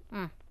 മാസത്തോളമായി.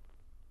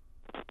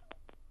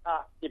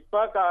 ഇപ്പൊ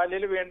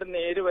കാലിൽ വീണ്ടും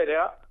നീര്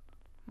വരിക,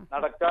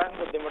 നടക്കാൻ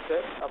ബുദ്ധിമുട്ട്.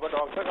 അപ്പൊ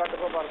ഡോക്ടറെ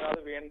കണ്ടപ്പോ പറഞ്ഞത്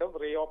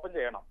വീണ്ടും റീഓപ്പൺ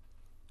ചെയ്യണം.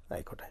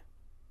 ആയിക്കോട്ടെ.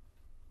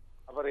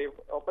 അപ്പൊ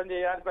ഓപ്പൺ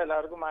ചെയ്യാൻ ഇപ്പൊ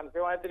എല്ലാവർക്കും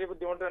മാനസികമായിട്ടൊരു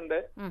ബുദ്ധിമുട്ടുണ്ട്.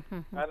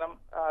 കാരണം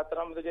അത്ര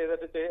ഇത്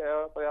ചെയ്തിട്ട്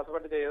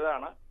പ്രയാസപ്പെട്ട്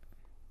ചെയ്തതാണ്.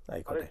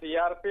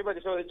 CRP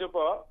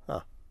പരിശോധിച്ചപ്പോ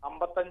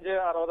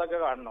 55-60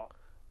 കാണുന്നു.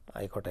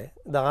 ആയിക്കോട്ടെ.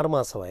 ഇത് 6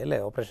 മാസമായി അല്ലേ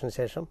ഓപ്പറേഷന്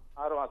ശേഷം?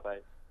 6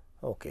 മാസമായി.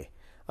 ഓക്കെ.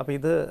 അപ്പോൾ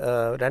ഇത്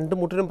 2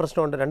 മുട്ടിനും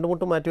പ്രശ്നമുണ്ട്. 2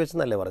 മുട്ടും മാറ്റി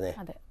വെച്ചെന്നല്ലേ പറഞ്ഞേ?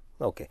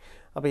 ഓക്കെ.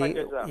 അപ്പോൾ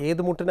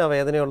ഏത് മുട്ടിനാണ്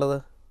വേദനയുള്ളത്?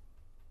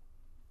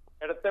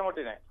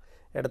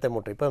 ഇടത്തെ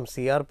മുട്ട്. ഇപ്പം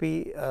CRP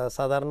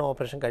സാധാരണ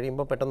ഓപ്പറേഷൻ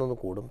കഴിയുമ്പോൾ പെട്ടെന്നൊന്ന്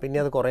കൂടും, പിന്നെ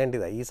അത്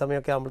കുറയേണ്ടതാണ്. ഈ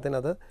സമയമൊക്കെ ആകുമ്പോഴത്തേനും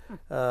അത്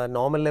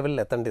നോർമൽ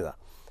ലെവലിൽ എത്തേണ്ടതാണ്.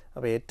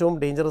 അപ്പോൾ ഏറ്റവും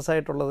ഡേഞ്ചറസ്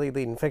ആയിട്ടുള്ളത് ഇത്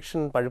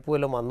ഇൻഫെക്ഷൻ പഴുപ്പ്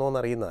വല്ലതും വന്നോ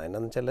എന്നറിയുന്നതാണ്.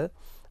 എന്താണെന്ന് വെച്ചാൽ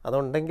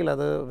അതുണ്ടെങ്കിൽ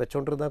അത്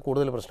വെച്ചുകൊണ്ടിരുന്നാൽ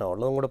കൂടുതൽ പ്രശ്നമാണ്,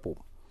 ഉള്ളതും കൂടെ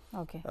പോവും.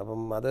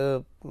 അപ്പം അത്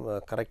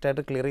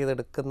കറക്റ്റായിട്ട് ക്ലിയർ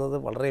ചെയ്തെടുക്കുന്നത്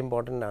വളരെ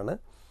ഇമ്പോർട്ടൻ്റ് ആണ്.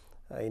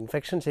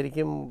 ഇൻഫെക്ഷൻ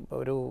ശരിക്കും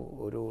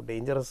ഒരു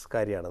ഡേഞ്ചറസ്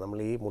കാര്യമാണ്. നമ്മൾ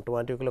ഈ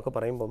മുട്ടുമാറ്റിവെക്കലൊക്കെ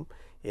പറയുമ്പം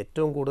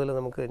ഏറ്റവും കൂടുതൽ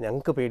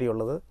ഞങ്ങൾക്ക്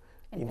പേടിയുള്ളത്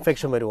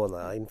ഇൻഫെക്ഷൻ വരുമോന്ന്.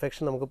 ആ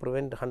ഇൻഫെക്ഷൻ നമുക്ക്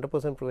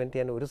 100% പ്രിവെൻറ്റ്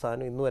ചെയ്യാൻ ഒരു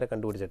സാധനം ഇന്നു വരെ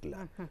കണ്ടുപിടിച്ചിട്ടില്ല.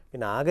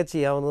 പിന്നെ ആകെ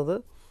ചെയ്യാവുന്നത്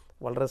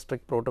വളരെ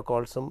സ്ട്രിക്റ്റ്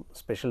പ്രോട്ടോക്കോൾസും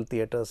സ്പെഷ്യൽ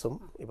തിയേറ്റേഴ്സും.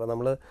 ഇപ്പോൾ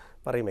നമ്മൾ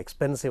പറയും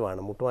എക്സ്പെൻസീവാണ്,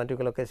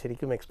 മുട്ടുമാറ്റിവെക്കലൊക്കെ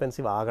ശരിക്കും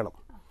എക്സ്പെൻസീവ് ആകണം.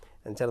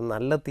 എന്നുവെച്ചാൽ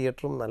നല്ല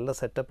തിയേറ്ററും നല്ല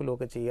സെറ്റപ്പിലും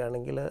ഒക്കെ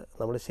ചെയ്യുകയാണെങ്കിൽ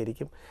നമ്മൾ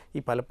ശരിക്കും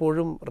ഈ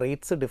പലപ്പോഴും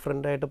റേറ്റ്സ്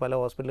ഡിഫറെൻ്റ് ആയിട്ട് പല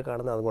ഹോസ്പിറ്റലിൽ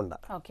കാണുന്നത്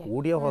അതുകൊണ്ടാണ്.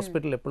 കൂടിയ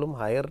ഹോസ്പിറ്റലിൽ എപ്പോഴും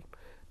ഹയർ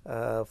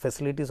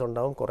ഫെസിലിറ്റീസ്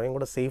ഉണ്ടാവും, കുറേയും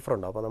കൂടെ സേഫർ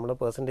ഉണ്ടാവും. അപ്പോൾ നമ്മുടെ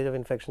പെർസെൻറ്റേജ് ഓഫ്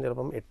ഇൻഫെക്ഷൻ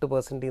ചിലപ്പം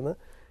 8%-ന്ന്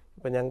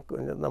ഇപ്പം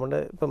നമ്മുടെ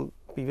ഇപ്പം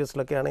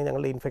PVSലൊക്കെ ആണെങ്കിൽ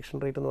ഞങ്ങളുടെ ഇൻഫെക്ഷൻ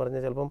റേറ്റ് എന്ന്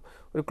പറഞ്ഞാൽ ചിലപ്പം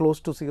ഒരു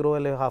ക്ലോസ് ടു 0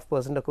 അല്ലെങ്കിൽ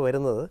 0.5% ഒക്കെ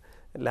വരുന്നത്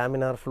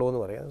ലാമിനാർ ഫ്ലോ എന്ന്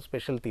പറയാം.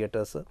 സ്പെഷ്യൽ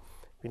തിയേറ്റേഴ്സ്,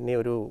 പിന്നെ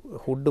ഒരു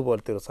ഹുഡ്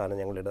പോലത്തെ ഒരു സാധനം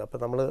ഞങ്ങളിടുക.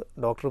 അപ്പോൾ നമ്മൾ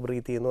ഡോക്ടർ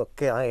ബ്രീത്ത്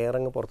ചെയ്യുന്നതൊക്കെ ആ എയർ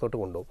അങ്ങ് പുറത്തോട്ട്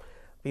കൊണ്ടുപോകും.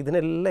 അപ്പോൾ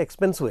ഇതിനെല്ലാം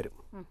എക്സ്പെൻസ് വരും.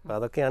 അപ്പോൾ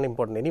അതൊക്കെയാണ്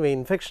ഇമ്പോർട്ടൻറ്റ്. എനിവേ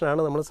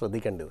ഇൻഫെക്ഷനാണ് നമ്മൾ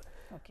ശ്രദ്ധിക്കേണ്ടത്.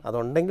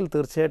 അതുണ്ടെങ്കിൽ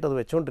തീർച്ചയായിട്ടും അത്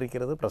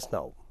വെച്ചുകൊണ്ടിരിക്കരുത്,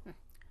 പ്രശ്നമാവും.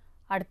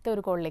 അടുത്ത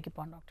ഒരു കോളിലേക്ക്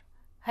പോകാം ഡോക്ടർ.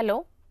 ഹലോ.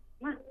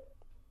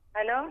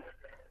 ഹലോ,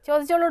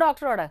 ചോദിച്ചോളൂ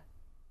ഡോക്ടറോട്.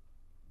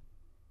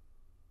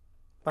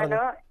 ഹലോ,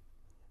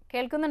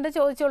 കേൾക്കുന്നുണ്ട്,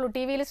 ചോദിച്ചോളൂ.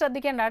 ടിവിയിൽ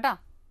ശ്രദ്ധിക്കേണ്ട കേട്ടോ.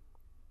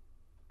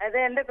 അത്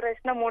എന്റെ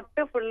പ്രശ്നം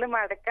മുട്ട് ഫുള്ള്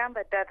മടക്കാൻ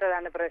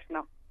പറ്റാത്തതാണ്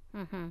പ്രശ്നം.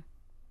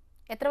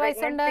 എത്ര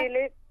വയസ്സുണ്ട്?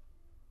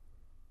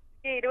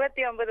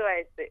 29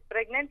 വയസ്സ്.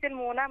 പ്രഗ്നൻസിയിൽ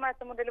 3-ാം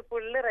മാസം മുതൽ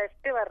ഫുള്ള്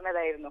റെസ്റ്റ്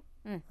പറഞ്ഞതായിരുന്നു.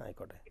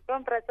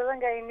 ഇപ്പം പ്രസവം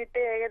കഴിഞ്ഞിട്ട്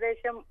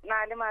ഏകദേശം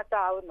 4 മാസം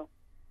ആവുന്നു.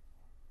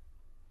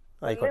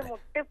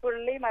 മുട്ട്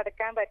ഫുള്ളി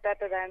മടക്കാൻ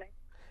പറ്റാത്തതാണ്.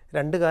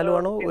 2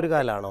 കാലുമാണോ 1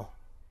 കാലാണോ?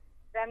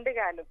 2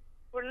 കാലും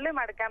ഫുള്ള്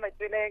മടക്കാൻ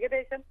പറ്റൂല.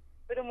 ഏകദേശം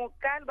ഒരു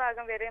 1/4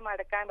 ഭാഗം വരെ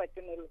മടക്കാൻ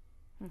പറ്റുന്നുള്ളൂ.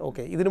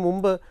 ഓക്കെ. ഇതിനു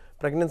മുമ്പ്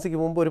പ്രഗ്നൻസിക്ക്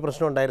മുമ്പ് ഒരു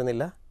പ്രശ്നം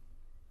ഉണ്ടായിരുന്നില്ല?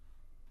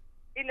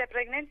 ഇല്ല,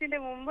 പ്രഗ്നൻസിന്റെ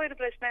മുമ്പ് ഒരു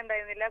പ്രശ്നം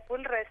ഉണ്ടായിരുന്നില്ല.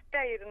 ഫുൾ റെസ്റ്റ്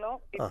ആയിരുന്നു.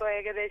 ഇപ്പൊ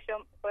ഏകദേശം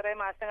കുറെ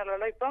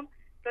മാസങ്ങളുള്ളൂ. ഇപ്പം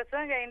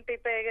പ്രസവം കഴിഞ്ഞിട്ട്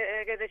ഇപ്പൊ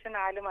ഏകദേശം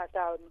 4 മാസം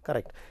ആവുന്നു.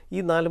 കറക്റ്റ്.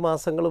 ഈ 4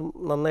 മാസങ്ങളും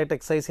നന്നായിട്ട്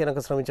എക്സസൈസ്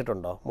ചെയ്യാനൊക്കെ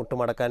ശ്രമിച്ചിട്ടുണ്ടോ? മുട്ട്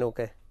മടക്കാനും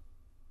ഒക്കെ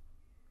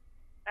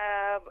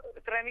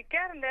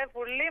ശ്രമിക്കാറുണ്ട്.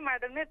 ഫുള്ളി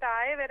മടന്ന്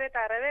താഴെ വരെ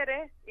തറ വരെ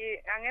ഈ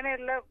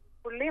അങ്ങനെയുള്ള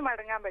ഫുള്ളി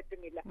മടങ്ങാൻ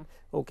പറ്റുന്നില്ല.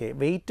 ഓക്കെ.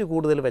 വെയിറ്റ്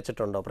കൂടുതൽ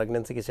വെച്ചിട്ടുണ്ടോ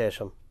പ്രഗ്നൻസിക്ക്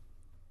ശേഷം?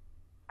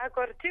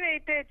 കുറച്ച്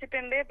വെയിറ്റ്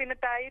വെച്ചിട്ടുണ്ട്. പിന്നെ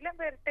തൈലം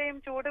പുരട്ടുകയും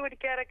ചൂട്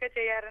പിടിക്കാറൊക്കെ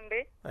ചെയ്യാറുണ്ട്.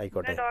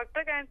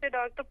 ഡോക്ടറെ കാണിച്ച്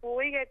ഡോക്ടർ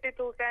പോയി കെട്ടി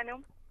തൂക്കാനും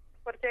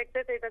കുറച്ച്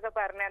എക്സസൈസ് ഒക്കെ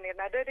പറഞ്ഞു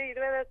തന്നിരുന്നു. അതൊരു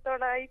 20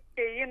 ദിവസത്തോളായി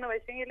ചെയ്യുന്നു.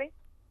 പക്ഷെങ്കിൽ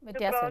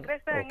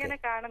പ്രോഗ്രസ് അങ്ങനെ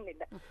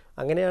കാണുന്നില്ല.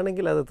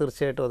 അങ്ങനെയാണെങ്കിൽ അത്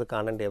തീർച്ചയായിട്ടും അത്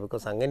കാണണ്ടേ.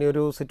 ബിക്കോസ് അങ്ങനെ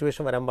ഒരു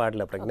സിറ്റുവേഷൻ വരാൻ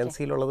പാടില്ല.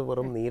 പ്രഗ്നൻസിയിലുള്ളത്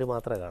വെറും നീര്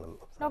മാത്രമേ കാണുന്നു.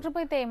 ഡോക്ടർ,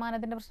 ഇപ്പോൾ ഈ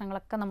തേയ്മാനത്തിൻ്റെ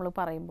പ്രശ്നങ്ങളൊക്കെ നമ്മൾ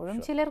പറയുമ്പോഴും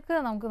ചിലർക്ക്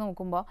നമുക്ക്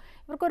നോക്കുമ്പോൾ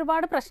ഇവർക്ക്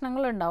ഒരുപാട്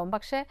പ്രശ്നങ്ങളുണ്ടാവും.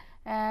 പക്ഷേ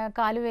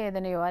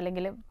കാലുവേദനയോ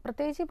അല്ലെങ്കിൽ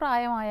പ്രത്യേകിച്ച്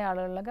പ്രായമായ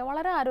ആളുകളിലൊക്കെ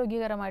വളരെ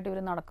ആരോഗ്യകരമായിട്ട് ഇവർ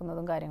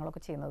നടക്കുന്നതും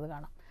കാര്യങ്ങളൊക്കെ ചെയ്യുന്നത്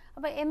കാണാം.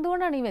 അപ്പോൾ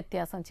എന്തുകൊണ്ടാണ് ഈ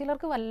വ്യത്യാസം?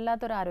 ചിലർക്ക്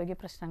വല്ലാത്തൊരു ആരോഗ്യ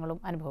പ്രശ്നങ്ങളും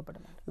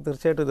അനുഭവപ്പെടുന്നുണ്ട്.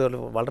 തീർച്ചയായിട്ടും ഇത്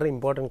വളരെ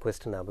ഇമ്പോർട്ടൻറ്റ്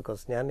ക്വസ്റ്റ്യനാണ്.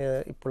 ബിക്കോസ് ഞാൻ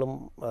ഇപ്പോഴും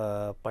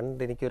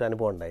പണ്ട് എനിക്കൊരു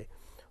അനുഭവം ഉണ്ടായി.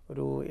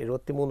 ഒരു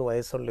 73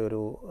 വയസ്സുള്ള ഒരു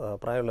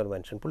പ്രായമുള്ളൊരു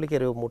മനുഷ്യൻ. പുള്ളിക്ക്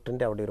ഒരു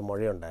മുട്ടിൻ്റെ അവിടെ ഒരു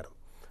മുഴയുണ്ടായിരുന്നു.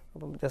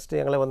 അപ്പം ജസ്റ്റ്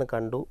ഞങ്ങളെ വന്ന്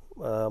കണ്ടു.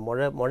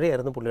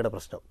 മുഴയായിരുന്നു പുള്ളിയുടെ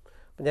പ്രശ്നം.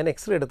 അപ്പം ഞാൻ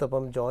എക്സ്റേ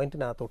എടുത്തപ്പം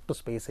ജോയിൻറ്റിനകത്ത് ഒട്ടും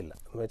സ്പേസ് ഇല്ല.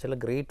 എന്ന് വെച്ചാൽ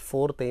ഗ്രേഡ്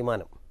 4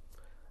 തേയ്മാനം.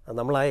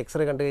 നമ്മൾ ആ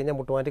എക്സ്റേ കണ്ടു കഴിഞ്ഞാൽ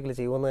മുട്ടുമാറ്റിക്കൽ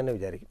ചെയ്യുമെന്ന് തന്നെ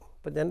വിചാരിക്കും.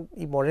 അപ്പം ഞാൻ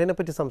ഈ മുഴയെ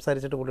പറ്റി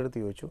സംസാരിച്ചിട്ട് പുള്ളിയെടുത്ത്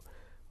ചോദിച്ചു,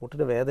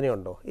 മുട്ടിന്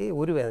വേദനയുണ്ടോ?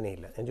 ഒരു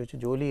വേദനയില്ല. ഞാൻ ചോദിച്ചു,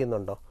 ജോലി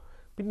ചെയ്യുന്നുണ്ടോ?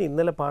 പിന്നെ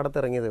ഇന്നലെ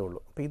പാടത്തിറങ്ങിയതേ ഉള്ളൂ.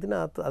 അപ്പോൾ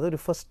ഇതിനകത്ത് അതൊരു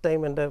ഫസ്റ്റ് ടൈം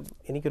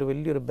എനിക്കൊരു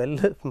വലിയൊരു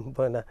ബെല്ല്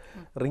പിന്നെ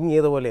റിങ്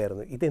ചെയ്ത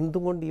പോലെയായിരുന്നു.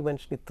 ഇതെന്തുകൊണ്ട് ഈ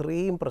മനുഷ്യന്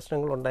ഇത്രയും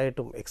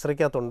പ്രശ്നങ്ങളുണ്ടായിട്ടും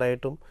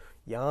എക്സ്റേക്കകത്തുണ്ടായിട്ടും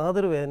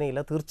യാതൊരു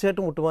വേദനയില്ല?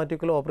 തീർച്ചയായിട്ടും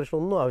മുട്ടുമാറ്റിക്കലോ ഓപ്പറേഷനോ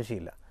ഒന്നും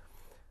ആവശ്യമില്ല.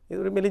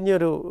 ഇതൊരു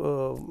മെലിഞ്ഞൊരു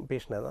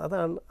പേഷ്യൻ്റാണ്.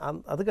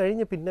 അത്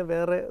കഴിഞ്ഞ് പിന്നെ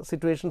വേറെ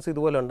സിറ്റുവേഷൻസ്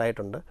ഇതുപോലെ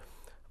ഉണ്ടായിട്ടുണ്ട്.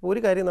 അപ്പോൾ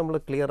ഒരു കാര്യം നമ്മൾ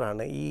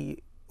ക്ലിയറാണ്, ഈ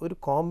ഒരു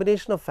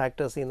കോമ്പിനേഷൻ ഓഫ്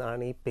ഫാക്ടേഴ്സിൽ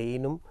നിന്നാണ് ഈ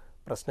പെയിനും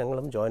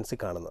പ്രശ്നങ്ങളും ജോയിൻസിൽ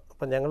കാണുന്നത്.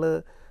 അപ്പം ഞങ്ങൾ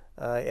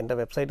എൻ്റെ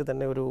വെബ്സൈറ്റിൽ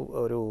തന്നെ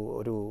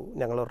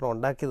ഞങ്ങളൊരെണ്ണം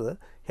ഉണ്ടാക്കിയത്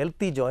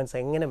ഹെൽത്തി ജോയിൻസ്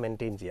എങ്ങനെ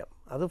മെയിൻറ്റെയിൻ ചെയ്യാം,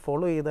 അത്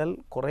ഫോളോ ചെയ്താൽ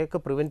കുറേയൊക്കെ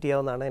പ്രിവെൻറ്റ്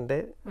ചെയ്യാമെന്നാണ് എൻ്റെ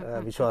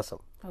വിശ്വാസം.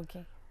 ഓക്കെ.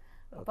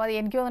 അപ്പോൾ അത്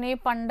എനിക്ക് തോന്നുന്നു ഈ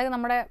പണ്ട്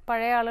നമ്മുടെ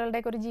പഴയ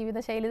ആളുകളുടെയൊക്കെ ഒരു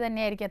ജീവിതശൈലി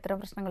തന്നെയായിരിക്കും എത്ര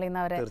പ്രശ്നങ്ങളിൽ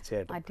നിന്ന് അവരെ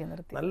മാറ്റി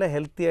നിർത്തി. നല്ല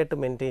ഹെൽത്തി ആയിട്ട്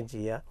മെയിൻറ്റെയിൻ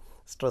ചെയ്യുക,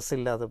 സ്ട്രെസ്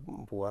ഇല്ലാതെ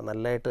പോവുക,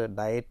 നല്ലതായിട്ട്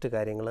ഡയറ്റ്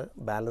കാര്യങ്ങൾ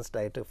ബാലൻസ്ഡ്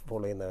ഡയറ്റ്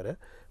ഫോളോ ചെയ്യുന്നവർ,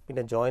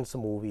 പിന്നെ ജോയിൻസ്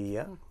മൂവ്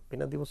ചെയ്യുക,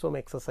 പിന്നെ ദിവസവും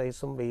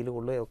എക്സസൈസും വെയിൽ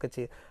കൊള്ളുകയും ഒക്കെ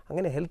ചെയ്യുക.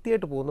 അങ്ങനെ ഹെൽത്തി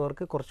ആയിട്ട്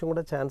പോകുന്നവർക്ക് കുറച്ചും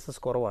കൂടെ ചാൻസസ്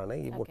കുറവാണ്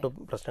ഈ മുട്ട്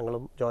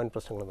പ്രശ്നങ്ങളും ജോയിൻറ്റ്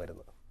പ്രശ്നങ്ങളും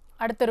വരുന്നത്.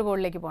 അടുത്തൊരു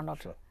കോളിലേക്ക് പോകാം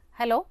ഡോക്ടർ.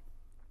 ഹലോ.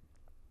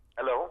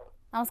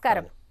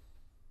 നമസ്കാരം.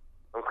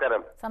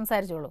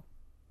 സംസാരിച്ചോളൂ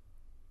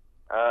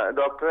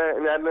ഡോക്ടറെ.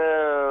 ഞാൻ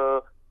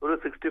ഒരു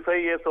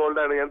 65 ഇയേഴ്സ് ഓൾഡ്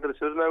ആണ്. ഞാൻ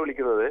തൃശ്ശൂരിൽ നിന്നാണ്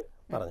വിളിക്കുന്നത്.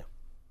 പറഞ്ഞു.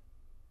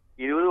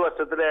 20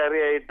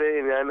 വർഷത്തിലേറെയായിട്ട്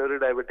ഞാൻ ഒരു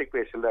ഡയബറ്റിക്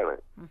പേഷ്യന്റ് ആണ്.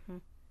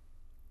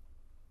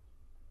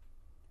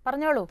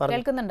 പറഞ്ഞോളൂ,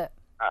 കേൾക്കുന്നുണ്ട്.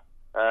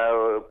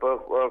 ഇപ്പൊ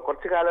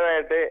കുറച്ചു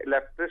കാലമായിട്ട്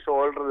ലെഫ്റ്റ്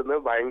ഷോൾഡറിൽ നിന്ന്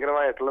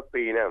ഭയങ്കരമായിട്ടുള്ള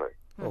പെയിനാണ്.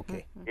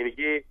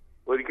 എനിക്ക്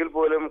ഒരിക്കൽ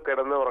പോലും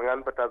കിടന്ന് ഉറങ്ങാൻ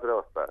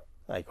പറ്റാത്തൊരവസ്ഥ.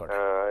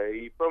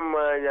 ഇപ്പം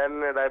ഞാൻ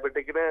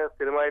ഡയബറ്റിക്കിന്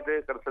സ്ഥിരമായിട്ട്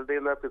കൺസൾട്ട്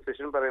ചെയ്യുന്ന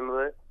ഫിസിഷ്യൻ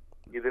പറയുന്നത്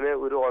ഇതിന്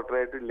ഒരു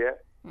ഓൾട്ടർനേറ്റീവ് ഇല്ല,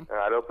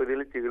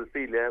 അലോപ്പതിയിൽ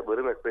ചികിത്സയില്ല,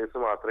 വെറും എക്സസൈസ്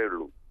മാത്രമേ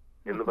ഉള്ളൂ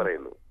എന്ന്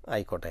പറയുന്നു.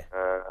 ആയിക്കോട്ടെ.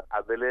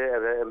 അതില്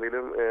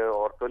എന്തെങ്കിലും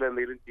ഓർത്തോയിൽ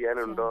എന്തെങ്കിലും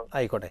ചെയ്യാനുണ്ടോ?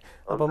 ആയിക്കോട്ടെ.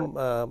 അപ്പം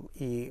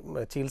ഈ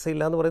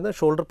ചികിത്സയില്ല എന്ന് പറയുന്നത്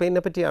ഷോൾഡർ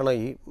പെയിനെ പറ്റിയാണോ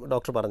ഈ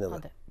ഡോക്ടർ പറഞ്ഞത്?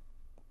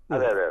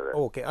 അതെ അതെ അതെ.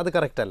 ഓക്കെ, അത്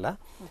കറക്റ്റ് അല്ല.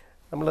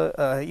 നമ്മൾ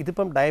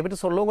ഇതിപ്പം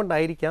ഡയബറ്റീസ് ഉള്ളത്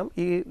കൊണ്ടായിരിക്കാം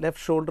ഈ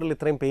ലെഫ്റ്റ് ഷോൾഡറിൽ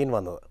ഇത്രയും പെയിൻ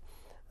വന്നത്.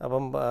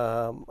 അപ്പം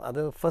അത്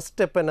ഫസ്റ്റ്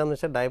സ്റ്റെപ്പ് എന്നാന്ന്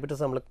വെച്ചാൽ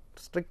ഡയബറ്റീസ് നമ്മൾ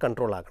സ്ട്രിക്റ്റ്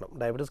കൺട്രോൾ ആക്കണം.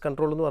 ഡയബറ്റീസ്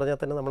കൺട്രോൾ എന്ന് പറഞ്ഞാൽ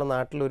തന്നെ നമ്മുടെ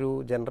നാട്ടിലൊരു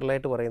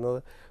ജനറലായിട്ട് പറയുന്നത്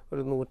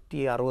ഒരു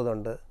 160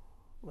 ഉണ്ട്.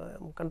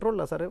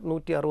 കൺട്രോളില്ല സാറേ,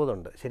 160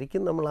 ഉണ്ട്.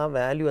 ശരിക്കും നമ്മൾ ആ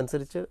വാല്യൂ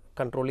അനുസരിച്ച്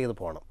കൺട്രോൾ ചെയ്ത്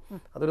പോകണം.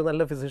 അതൊരു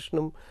നല്ല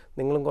ഫിസിഷ്യനും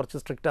നിങ്ങളും കുറച്ച്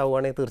സ്ട്രിക്റ്റ്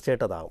ആവുകയാണെങ്കിൽ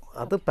തീർച്ചയായിട്ടും അതാവും.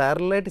 അത്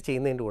പാരലായിട്ട്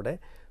ചെയ്യുന്നതിൻ്റെ കൂടെ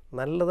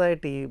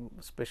നല്ലതായിട്ട് ഈ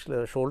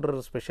ഷോൾഡർ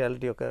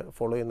സ്പെഷ്യാലിറ്റിയൊക്കെ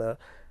ഫോളോ ചെയ്യുന്ന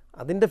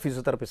അതിൻ്റെ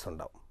ഫിസിയോതെറാപ്പിസ്റ്റ്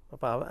ഉണ്ടാവും.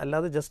 അപ്പോൾ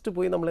അല്ലാതെ ജസ്റ്റ്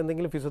പോയി നമ്മൾ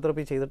എന്തെങ്കിലും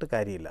ഫിസിയോതെറാപ്പി ചെയ്തിട്ട്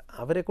കാര്യമില്ല.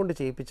 അവരെ കൊണ്ട്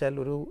ചെയ്യിപ്പിച്ചാൽ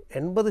ഒരു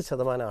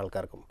 80%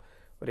 ആൾക്കാർക്കും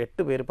ഒരു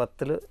 8 പേര്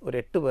 10-ൽ ഒരു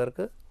 8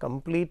 പേർക്ക്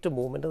കംപ്ലീറ്റ്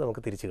മൂവ്മെൻറ്റ്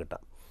നമുക്ക് തിരിച്ചു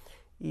കിട്ടാം.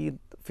 ഈ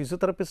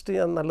ഫിസിയോതെറാപ്പിസ്റ്റ്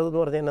നല്ലതെന്ന്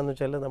പറഞ്ഞാൽ എന്താണെന്ന്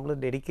വെച്ചാൽ നമ്മൾ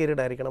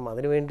ഡെഡിക്കേറ്റഡ് ആയിരിക്കണം,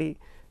 അതിനുവേണ്ടി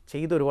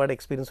ചെയ്ത് ഒരുപാട്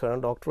എക്സ്പീരിയൻസ് വേണം,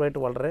 ഡോക്ടറുമായിട്ട്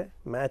വളരെ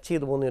മാച്ച്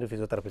ചെയ്ത് പോകുന്ന ഒരു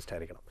ഫിസിയോതെറാപ്പിസ്റ്റ്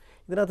ആയിരിക്കണം.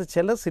 ഇതിനകത്ത്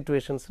ചില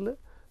സിറ്റുവേഷൻസിൽ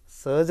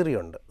സർജറി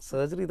ഉണ്ട്.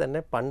 സർജറി തന്നെ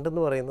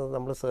പണ്ടെന്ന് പറയുന്നത്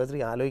നമ്മൾ സർജറി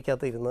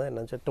ആലോചിക്കാത്ത ഇരുന്നത്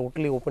എന്ന് വെച്ചാൽ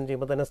ടോട്ടലി ഓപ്പൺ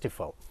ചെയ്യുമ്പോൾ തന്നെ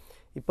സ്റ്റിഫാവും.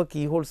 ഇപ്പോൾ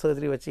കീ ഹോൾ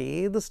സർജറി വെച്ച്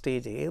ഏത്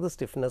സ്റ്റേജ് ഏത്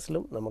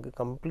സ്റ്റിഫ്നെസ്സിലും നമുക്ക്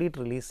കംപ്ലീറ്റ്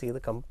റിലീസ് ചെയ്ത്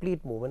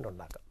കംപ്ലീറ്റ് മൂവ്മെൻറ്റ്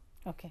ഉണ്ടാക്കാം.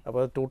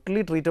 അപ്പോൾ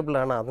ടോട്ടലി ട്രീറ്റബിൾ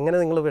ആണ്, അങ്ങനെ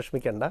നിങ്ങൾ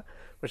വിഷമിക്കേണ്ട.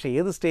 പക്ഷേ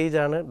ഏത്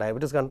സ്റ്റേജാണ്,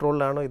 ഡയബറ്റീസ്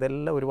കൺട്രോളിലാണോ,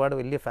 ഇതെല്ലാം ഒരുപാട്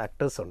വലിയ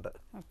ഫാക്ടേഴ്സ് ഉണ്ട്.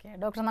 ഓക്കെ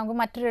ഡോക്ടർ, നമുക്ക്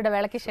മറ്റൊരു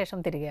ഇടവേളയ്ക്ക്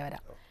ശേഷം തിരികെ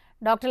വരാം.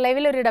 ഡോക്ടർ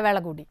ലൈവിൽ ഒരു ഇടവേള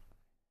കൂടി.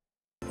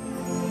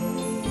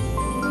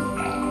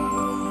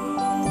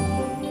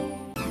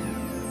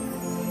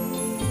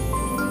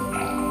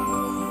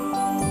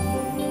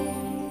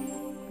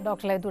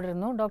 ഡോക്ടർ ലൈവ്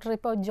തുടരുന്നു. ഡോക്ടർ,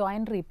 ഇപ്പോൾ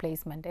ജോയിൻറ്റ്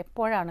റീപ്ലേസ്മെൻറ്റ്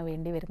എപ്പോഴാണ്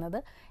വേണ്ടി വരുന്നത്,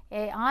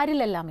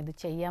 ആരിലെല്ലാം ഇത്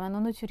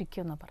ചെയ്യാമെന്നൊന്ന് ചുരുക്കി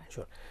ഒന്ന് പറയാം.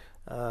 ഷുവർ.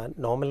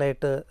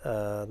 നോർമലായിട്ട്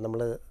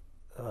നമ്മൾ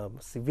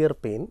സിവിയർ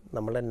പെയിൻ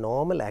നമ്മളെ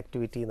നോർമൽ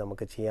ആക്ടിവിറ്റി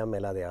നമുക്ക് ചെയ്യാൻ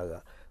മേലാതെ ആകുക,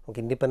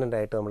 നമുക്ക് ഇൻഡിപെൻഡൻ്റ്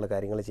ആയിട്ട് നമ്മൾ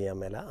കാര്യങ്ങൾ ചെയ്യാൻ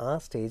മേല, ആ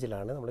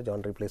സ്റ്റേജിലാണ് നമ്മൾ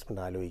ജോയിൻറ്റ്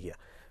റീപ്ലേസ്മെൻറ്റ് ആലോചിക്കുക.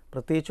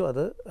 പ്രത്യേകിച്ചും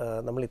അത്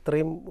നമ്മൾ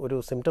ഇത്രയും ഒരു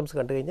സിംറ്റംസ്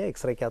കണ്ടു കഴിഞ്ഞാൽ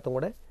എക്സ്റേക്കകത്തും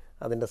കൂടെ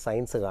അതിൻ്റെ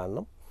സയൻസ്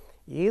കാണണം.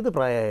 ഏത്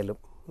പ്രായമായാലും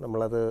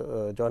നമ്മളത്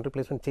ജോയിൻറ്റ്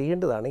റീപ്ലേസ്മെൻറ്റ്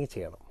ചെയ്യേണ്ടതാണെങ്കിൽ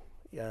ചെയ്യണം,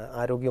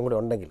 ആരോഗ്യം കൂടെ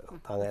ഉണ്ടെങ്കിൽ,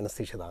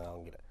 അനസ്തീഷ്യ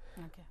താങ്ങാമെങ്കിൽ.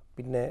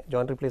 പിന്നെ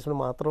ജോയിൻറ്റ് റീപ്ലേസ്മെൻറ്റ്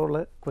മാത്രമുള്ള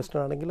ക്വസ്റ്റ്യൻ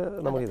ആണെങ്കിൽ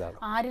നമുക്കിതാണ്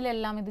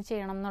ആരിലെല്ലാം ഇത്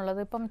ചെയ്യണം എന്നുള്ളത്.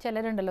 ഇപ്പം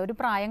ചിലരുണ്ടല്ലോ ഒരു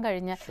പ്രായം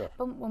കഴിഞ്ഞ്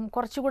ഇപ്പം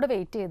കുറച്ചുകൂടെ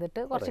വെയിറ്റ്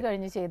ചെയ്തിട്ട് കുറച്ച്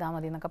കഴിഞ്ഞ് ചെയ്താൽ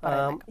മതി എന്നൊക്കെ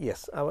പറയാം.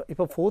 യെസ്,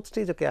 ഇപ്പോൾ 4th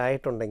സ്റ്റേജ് ഒക്കെ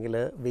ആയിട്ടുണ്ടെങ്കിൽ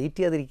വെയിറ്റ്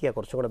ചെയ്യാതിരിക്കുക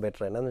കുറച്ചും കൂടെ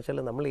ബെറ്റർ. എന്നാന്ന്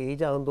വെച്ചാൽ നമ്മൾ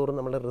ഏജ് ആകും തോറും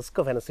നമ്മുടെ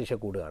റിസ്ക് ഓഫ് അനസ്തീഷ്യ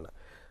കൂടുകയാണ്.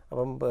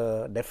 അപ്പം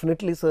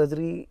ഡെഫിനറ്റ്ലി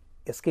സർജറി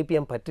എസ്കേപ്പ്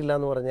ചെയ്യാൻ പറ്റില്ല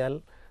എന്ന് പറഞ്ഞാൽ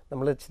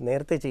നമ്മൾ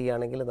നേരത്തെ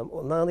ചെയ്യുകയാണെങ്കിൽ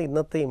ഒന്നാമത്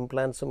ഇന്നത്തെ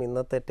ഇംപ്ലാൻസും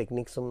ഇന്നത്തെ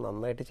ടെക്നിക്സും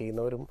നന്നായിട്ട്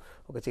ചെയ്യുന്നവരും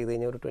ഒക്കെ ചെയ്ത്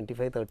കഴിഞ്ഞാൽ ഒരു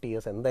 25-30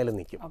 ഇയേഴ്സ് എന്തായാലും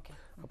നിൽക്കും.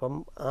 അപ്പം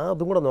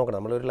അതും കൂടെ നോക്കണം.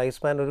 നമ്മളൊരു ലൈഫ്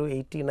സ്പാൻ ഒരു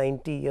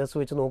 80-90 ഇയേഴ്സ്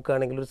വെച്ച്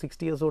നോക്കുകയാണെങ്കിൽ ഒരു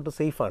 60 ഇയേഴ്സ് തൊട്ട്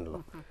സേഫ്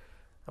ആണല്ലോ.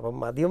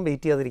 അപ്പം അധികം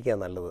വെയിറ്റ് ചെയ്യാതിരിക്കുക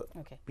നല്ലത്.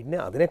 പിന്നെ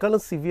അതിനേക്കാളും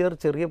സിവിയർ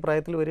ചെറിയ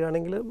പ്രായത്തിൽ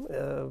വരികയാണെങ്കിൽ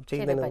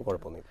ചെയ്യുന്നതിന്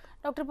കുഴപ്പമൊന്നുമില്ല.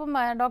 ഡോക്ടർ, ഇപ്പം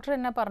ഡോക്ടർ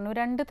എന്നെ പറഞ്ഞു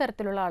 2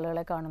 തരത്തിലുള്ള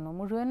ആളുകളെ കാണുന്നു.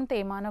 മുഴുവൻ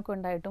തേയ്മാനമൊക്കെ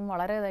ഉണ്ടായിട്ടും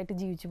വളരെ ഇതായിട്ട്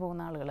ജീവിച്ചു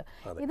പോകുന്ന ആളുകൾ.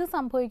 ഇത്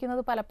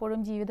സംഭവിക്കുന്നത് പലപ്പോഴും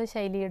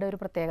ജീവിതശൈലിയുടെ ഒരു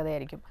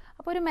പ്രത്യേകതയായിരിക്കും.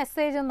 അപ്പോൾ ഒരു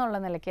മെസ്സേജ് എന്നുള്ള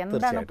നിലയ്ക്ക്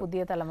എന്താണ്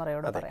പുതിയ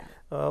തലമുറയോട് പറയാൻ?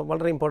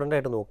 വളരെ ഇമ്പോർട്ടൻ്റ്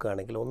ആയിട്ട്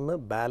നോക്കുകയാണെങ്കിൽ ഒന്ന്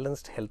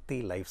balanced healthy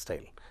life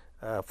style,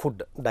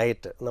 food,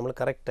 diet. നമ്മൾ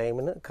കറക്റ്റ്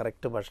ടൈമിന്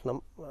കറക്റ്റ് ഭക്ഷണം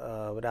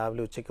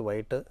രാവിലെ ഉച്ചയ്ക്ക്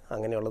വൈകിട്ട്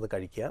അങ്ങനെയുള്ളത്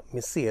കഴിക്കുക,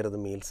 മിസ് ചെയ്യരുത്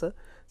മീൽസ്.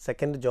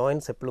 സെക്കൻഡ്,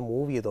 ജോയിൻറ്റ്സ് എപ്പോഴും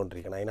മൂവ്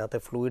ചെയ്തുകൊണ്ടിരിക്കണം, അതിനകത്തെ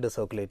ഫ്ലൂയിഡ്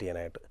സർക്കുലേറ്റ്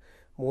ചെയ്യാനായിട്ട്.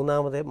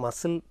 മൂന്നാമത്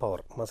മസിൽ പവർ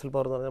എന്ന്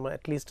പറഞ്ഞാൽ നമ്മൾ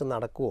അറ്റ്ലീസ്റ്റ്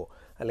നടക്കുകയോ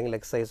അല്ലെങ്കിൽ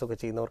എക്സസൈസൊക്കെ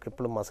ചെയ്യുന്നവർക്ക്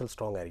എപ്പോഴും മസിൽ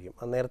സ്ട്രോങ് ആയിരിക്കും.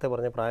 അത് നേരത്തെ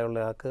പറഞ്ഞ പ്രായമുള്ള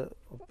ആൾക്ക്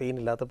പെയിൻ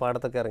ഇല്ലാത്ത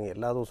പാടത്തൊക്കെ ഇറങ്ങി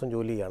എല്ലാ ദിവസവും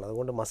ജോലി ചെയ്യുകയാണ്,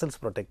 അതുകൊണ്ട് മസിൽസ്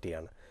പ്രൊട്ടക്റ്റ്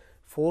ചെയ്യാണ്.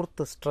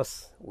 Fourth, stress.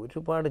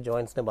 ഒരുപാട്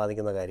ജോയിൻസിനെ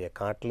ബാധിക്കുന്ന കാര്യമാണ്.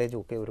 കാർട്ടിലേജും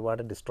ഒക്കെ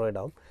ഒരുപാട് ഡിസ്ട്രോയിഡ്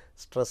ആവും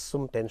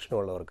സ്ട്രെസ്സും ടെൻഷനും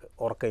ഉള്ളവർക്ക്,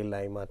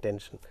 ഉറക്കമില്ലായ്മ,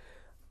 ടെൻഷൻ.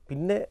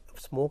 പിന്നെ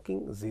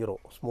സ്മോക്കിംഗ് സീറോ.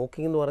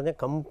 സ്മോക്കിംഗ് എന്ന് പറഞ്ഞാൽ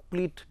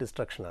കംപ്ലീറ്റ്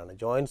ഡിസ്ട്രക്ഷനാണ്,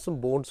 ജോയിൻസും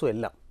ബോൺസും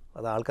എല്ലാം.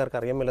 അത് ആൾക്കാർക്ക്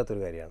അറിയാൻ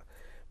മേലാത്തൊരു കാര്യമാണ്.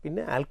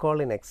 പിന്നെ ആൽക്കഹോൾ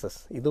ഇൻ എക്സസ്,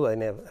 ഇതും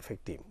അതിനെ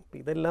എഫക്റ്റ് ചെയ്യും.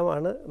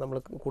 ഇതെല്ലാമാണ് നമ്മൾ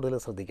കൂടുതൽ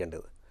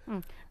ശ്രദ്ധിക്കേണ്ടത്.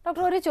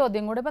 ഡോക്ടർ, ഒരു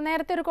ചോദ്യം കൂടി. ഇപ്പോൾ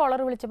നേരത്തെ ഒരു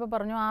കോളർ വിളിച്ചപ്പോൾ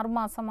പറഞ്ഞു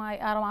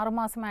 6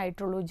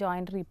 മാസമായിട്ടുള്ളൂ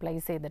ജോയിൻറ്റ്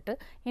റീപ്ലേസ് ചെയ്തിട്ട്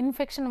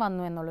ഇൻഫെക്ഷൻ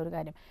വന്നു എന്നുള്ളൊരു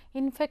കാര്യം.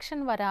 ഇൻഫെക്ഷൻ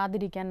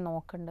വരാതിരിക്കാൻ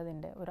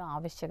നോക്കേണ്ടതിൻ്റെ ഒരു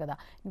ആവശ്യകത,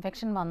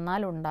 ഇൻഫെക്ഷൻ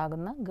വന്നാൽ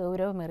ഉണ്ടാകുന്ന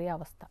ഗൗരവമേറിയ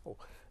അവസ്ഥ.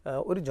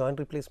 ഒരു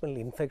ജോയിൻറ്റ് റീപ്ലേസ്മെൻറ്റിൽ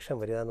ഇൻഫെക്ഷൻ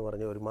വരിക എന്ന്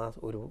പറഞ്ഞാൽ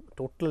ഒരു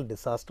ടോട്ടൽ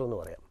ഡിസാസ്റ്റർ എന്ന്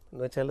പറയാം.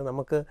 എന്ന് വെച്ചാൽ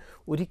നമുക്ക്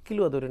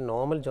ഒരിക്കലും അതൊരു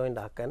നോർമൽ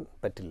ജോയിൻ്റ് ആക്കാൻ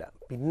പറ്റില്ല.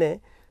 പിന്നെ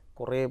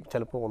കുറേ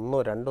ചിലപ്പോൾ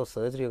 1-2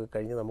 സർജറി ഒക്കെ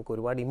കഴിഞ്ഞ് നമുക്ക്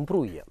ഒരുപാട്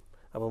ഇമ്പ്രൂവ് ചെയ്യാം.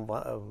 അപ്പം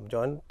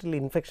ജോയിൻറ്റിൽ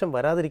ഇൻഫെക്ഷൻ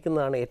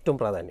വരാതിരിക്കുന്നതാണ് ഏറ്റവും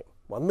പ്രാധാന്യം.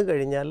 വന്നു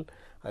കഴിഞ്ഞാൽ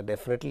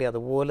ഡെഫിനറ്റ്ലി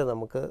അതുപോലെ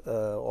നമുക്ക്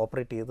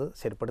ഓപ്പറേറ്റ് ചെയ്ത്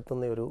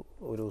ശരിപ്പെടുത്തുന്ന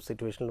ഒരു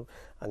സിറ്റുവേഷനിലും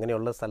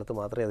അങ്ങനെയുള്ള സ്ഥലത്ത്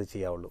മാത്രമേ അത്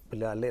ചെയ്യാവുള്ളൂ.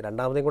 പിന്നെ അല്ലെ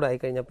രണ്ടാമതേയും കൂടെ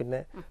ആയിക്കഴിഞ്ഞാൽ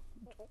പിന്നെ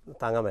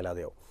താങ്ങാൻ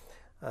മേലാതെയാവും.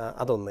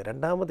 അതൊന്ന്.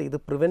 രണ്ടാമത്, ഇത്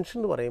പ്രിവെൻഷൻ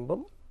എന്ന് പറയുമ്പം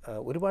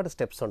ഒരുപാട്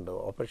സ്റ്റെപ്സ് ഉണ്ട്.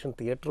 ഓപ്പറേഷൻ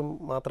തിയേറ്ററും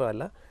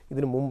മാത്രമല്ല,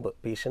 ഇതിനു മുമ്പ്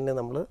പേഷ്യൻറ്റിനെ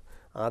നമ്മൾ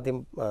ആദ്യം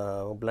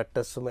ബ്ലഡ്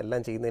ടെസ്റ്റും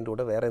എല്ലാം ചെയ്യുന്നതിൻ്റെ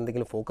കൂടെ വേറെ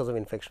എന്തെങ്കിലും ഫോക്കസ് ഓഫ്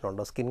ഇൻഫെക്ഷൻ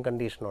ഉണ്ടോ, സ്കിൻ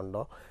കണ്ടീഷൻ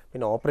ഉണ്ടോ,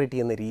 പിന്നെ ഓപ്പറേറ്റ്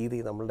ചെയ്യുന്ന രീതി,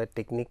 നമ്മളുടെ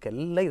ടെക്നിക്ക്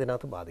എല്ലാം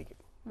ഇതിനകത്ത് ബാധിക്കും.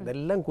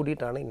 ഇതെല്ലാം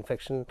കൂടിയിട്ടാണ്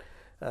ഇൻഫെക്ഷൻ.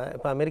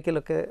 ഇപ്പോൾ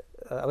അമേരിക്കയിലൊക്കെ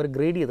അവർ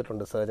ഗ്രേഡ്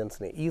ചെയ്തിട്ടുണ്ട്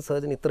സർജൻസിനെ. ഈ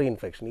സർജൻ ഇത്ര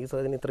ഇൻഫെക്ഷൻ, ഈ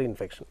സർജൻ ഇത്ര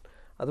ഇൻഫെക്ഷൻ.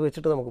 അത്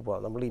വെച്ചിട്ട് നമുക്ക്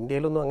പോകാം. നമ്മൾ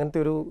ഇന്ത്യയിലൊന്നും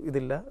അങ്ങനത്തെ ഒരു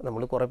ഇതില്ല.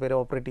 നമ്മൾ കുറേ പേരെ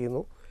ഓപ്പറേറ്റ്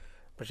ചെയ്യുന്നു.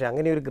 പക്ഷേ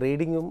അങ്ങനെ ഒരു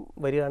ഗ്രേഡിങ്ങും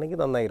വരികയാണെങ്കിൽ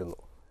നന്നായിരുന്നു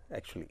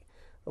ആക്ച്വലി.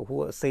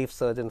 സേഫ്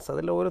സർജൻസ്,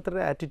 അതെല്ലാം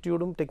ഓരോരുത്തരുടെ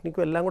ആറ്റിറ്റ്യൂഡും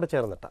ടെക്നിക്കും എല്ലാം കൂടെ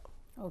ചേർന്നിട്ടാണ്.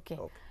 ഓക്കെ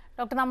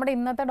ഡോക്ടർ, നമ്മുടെ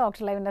ഇന്നത്തെ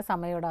ഡോക്ടർ ലൈവിൻ്റെ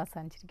സമയോടെ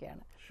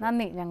അവസാനിച്ചിരിക്കുകയാണ്.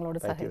 നന്ദി ഞങ്ങളോട്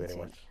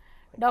സഹകരിച്ചു.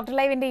 ഡോക്ടർ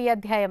ലൈവിൻ്റെ ഈ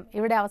അധ്യായം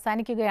ഇവിടെ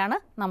അവസാനിക്കുകയാണ്.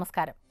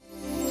 നമസ്കാരം.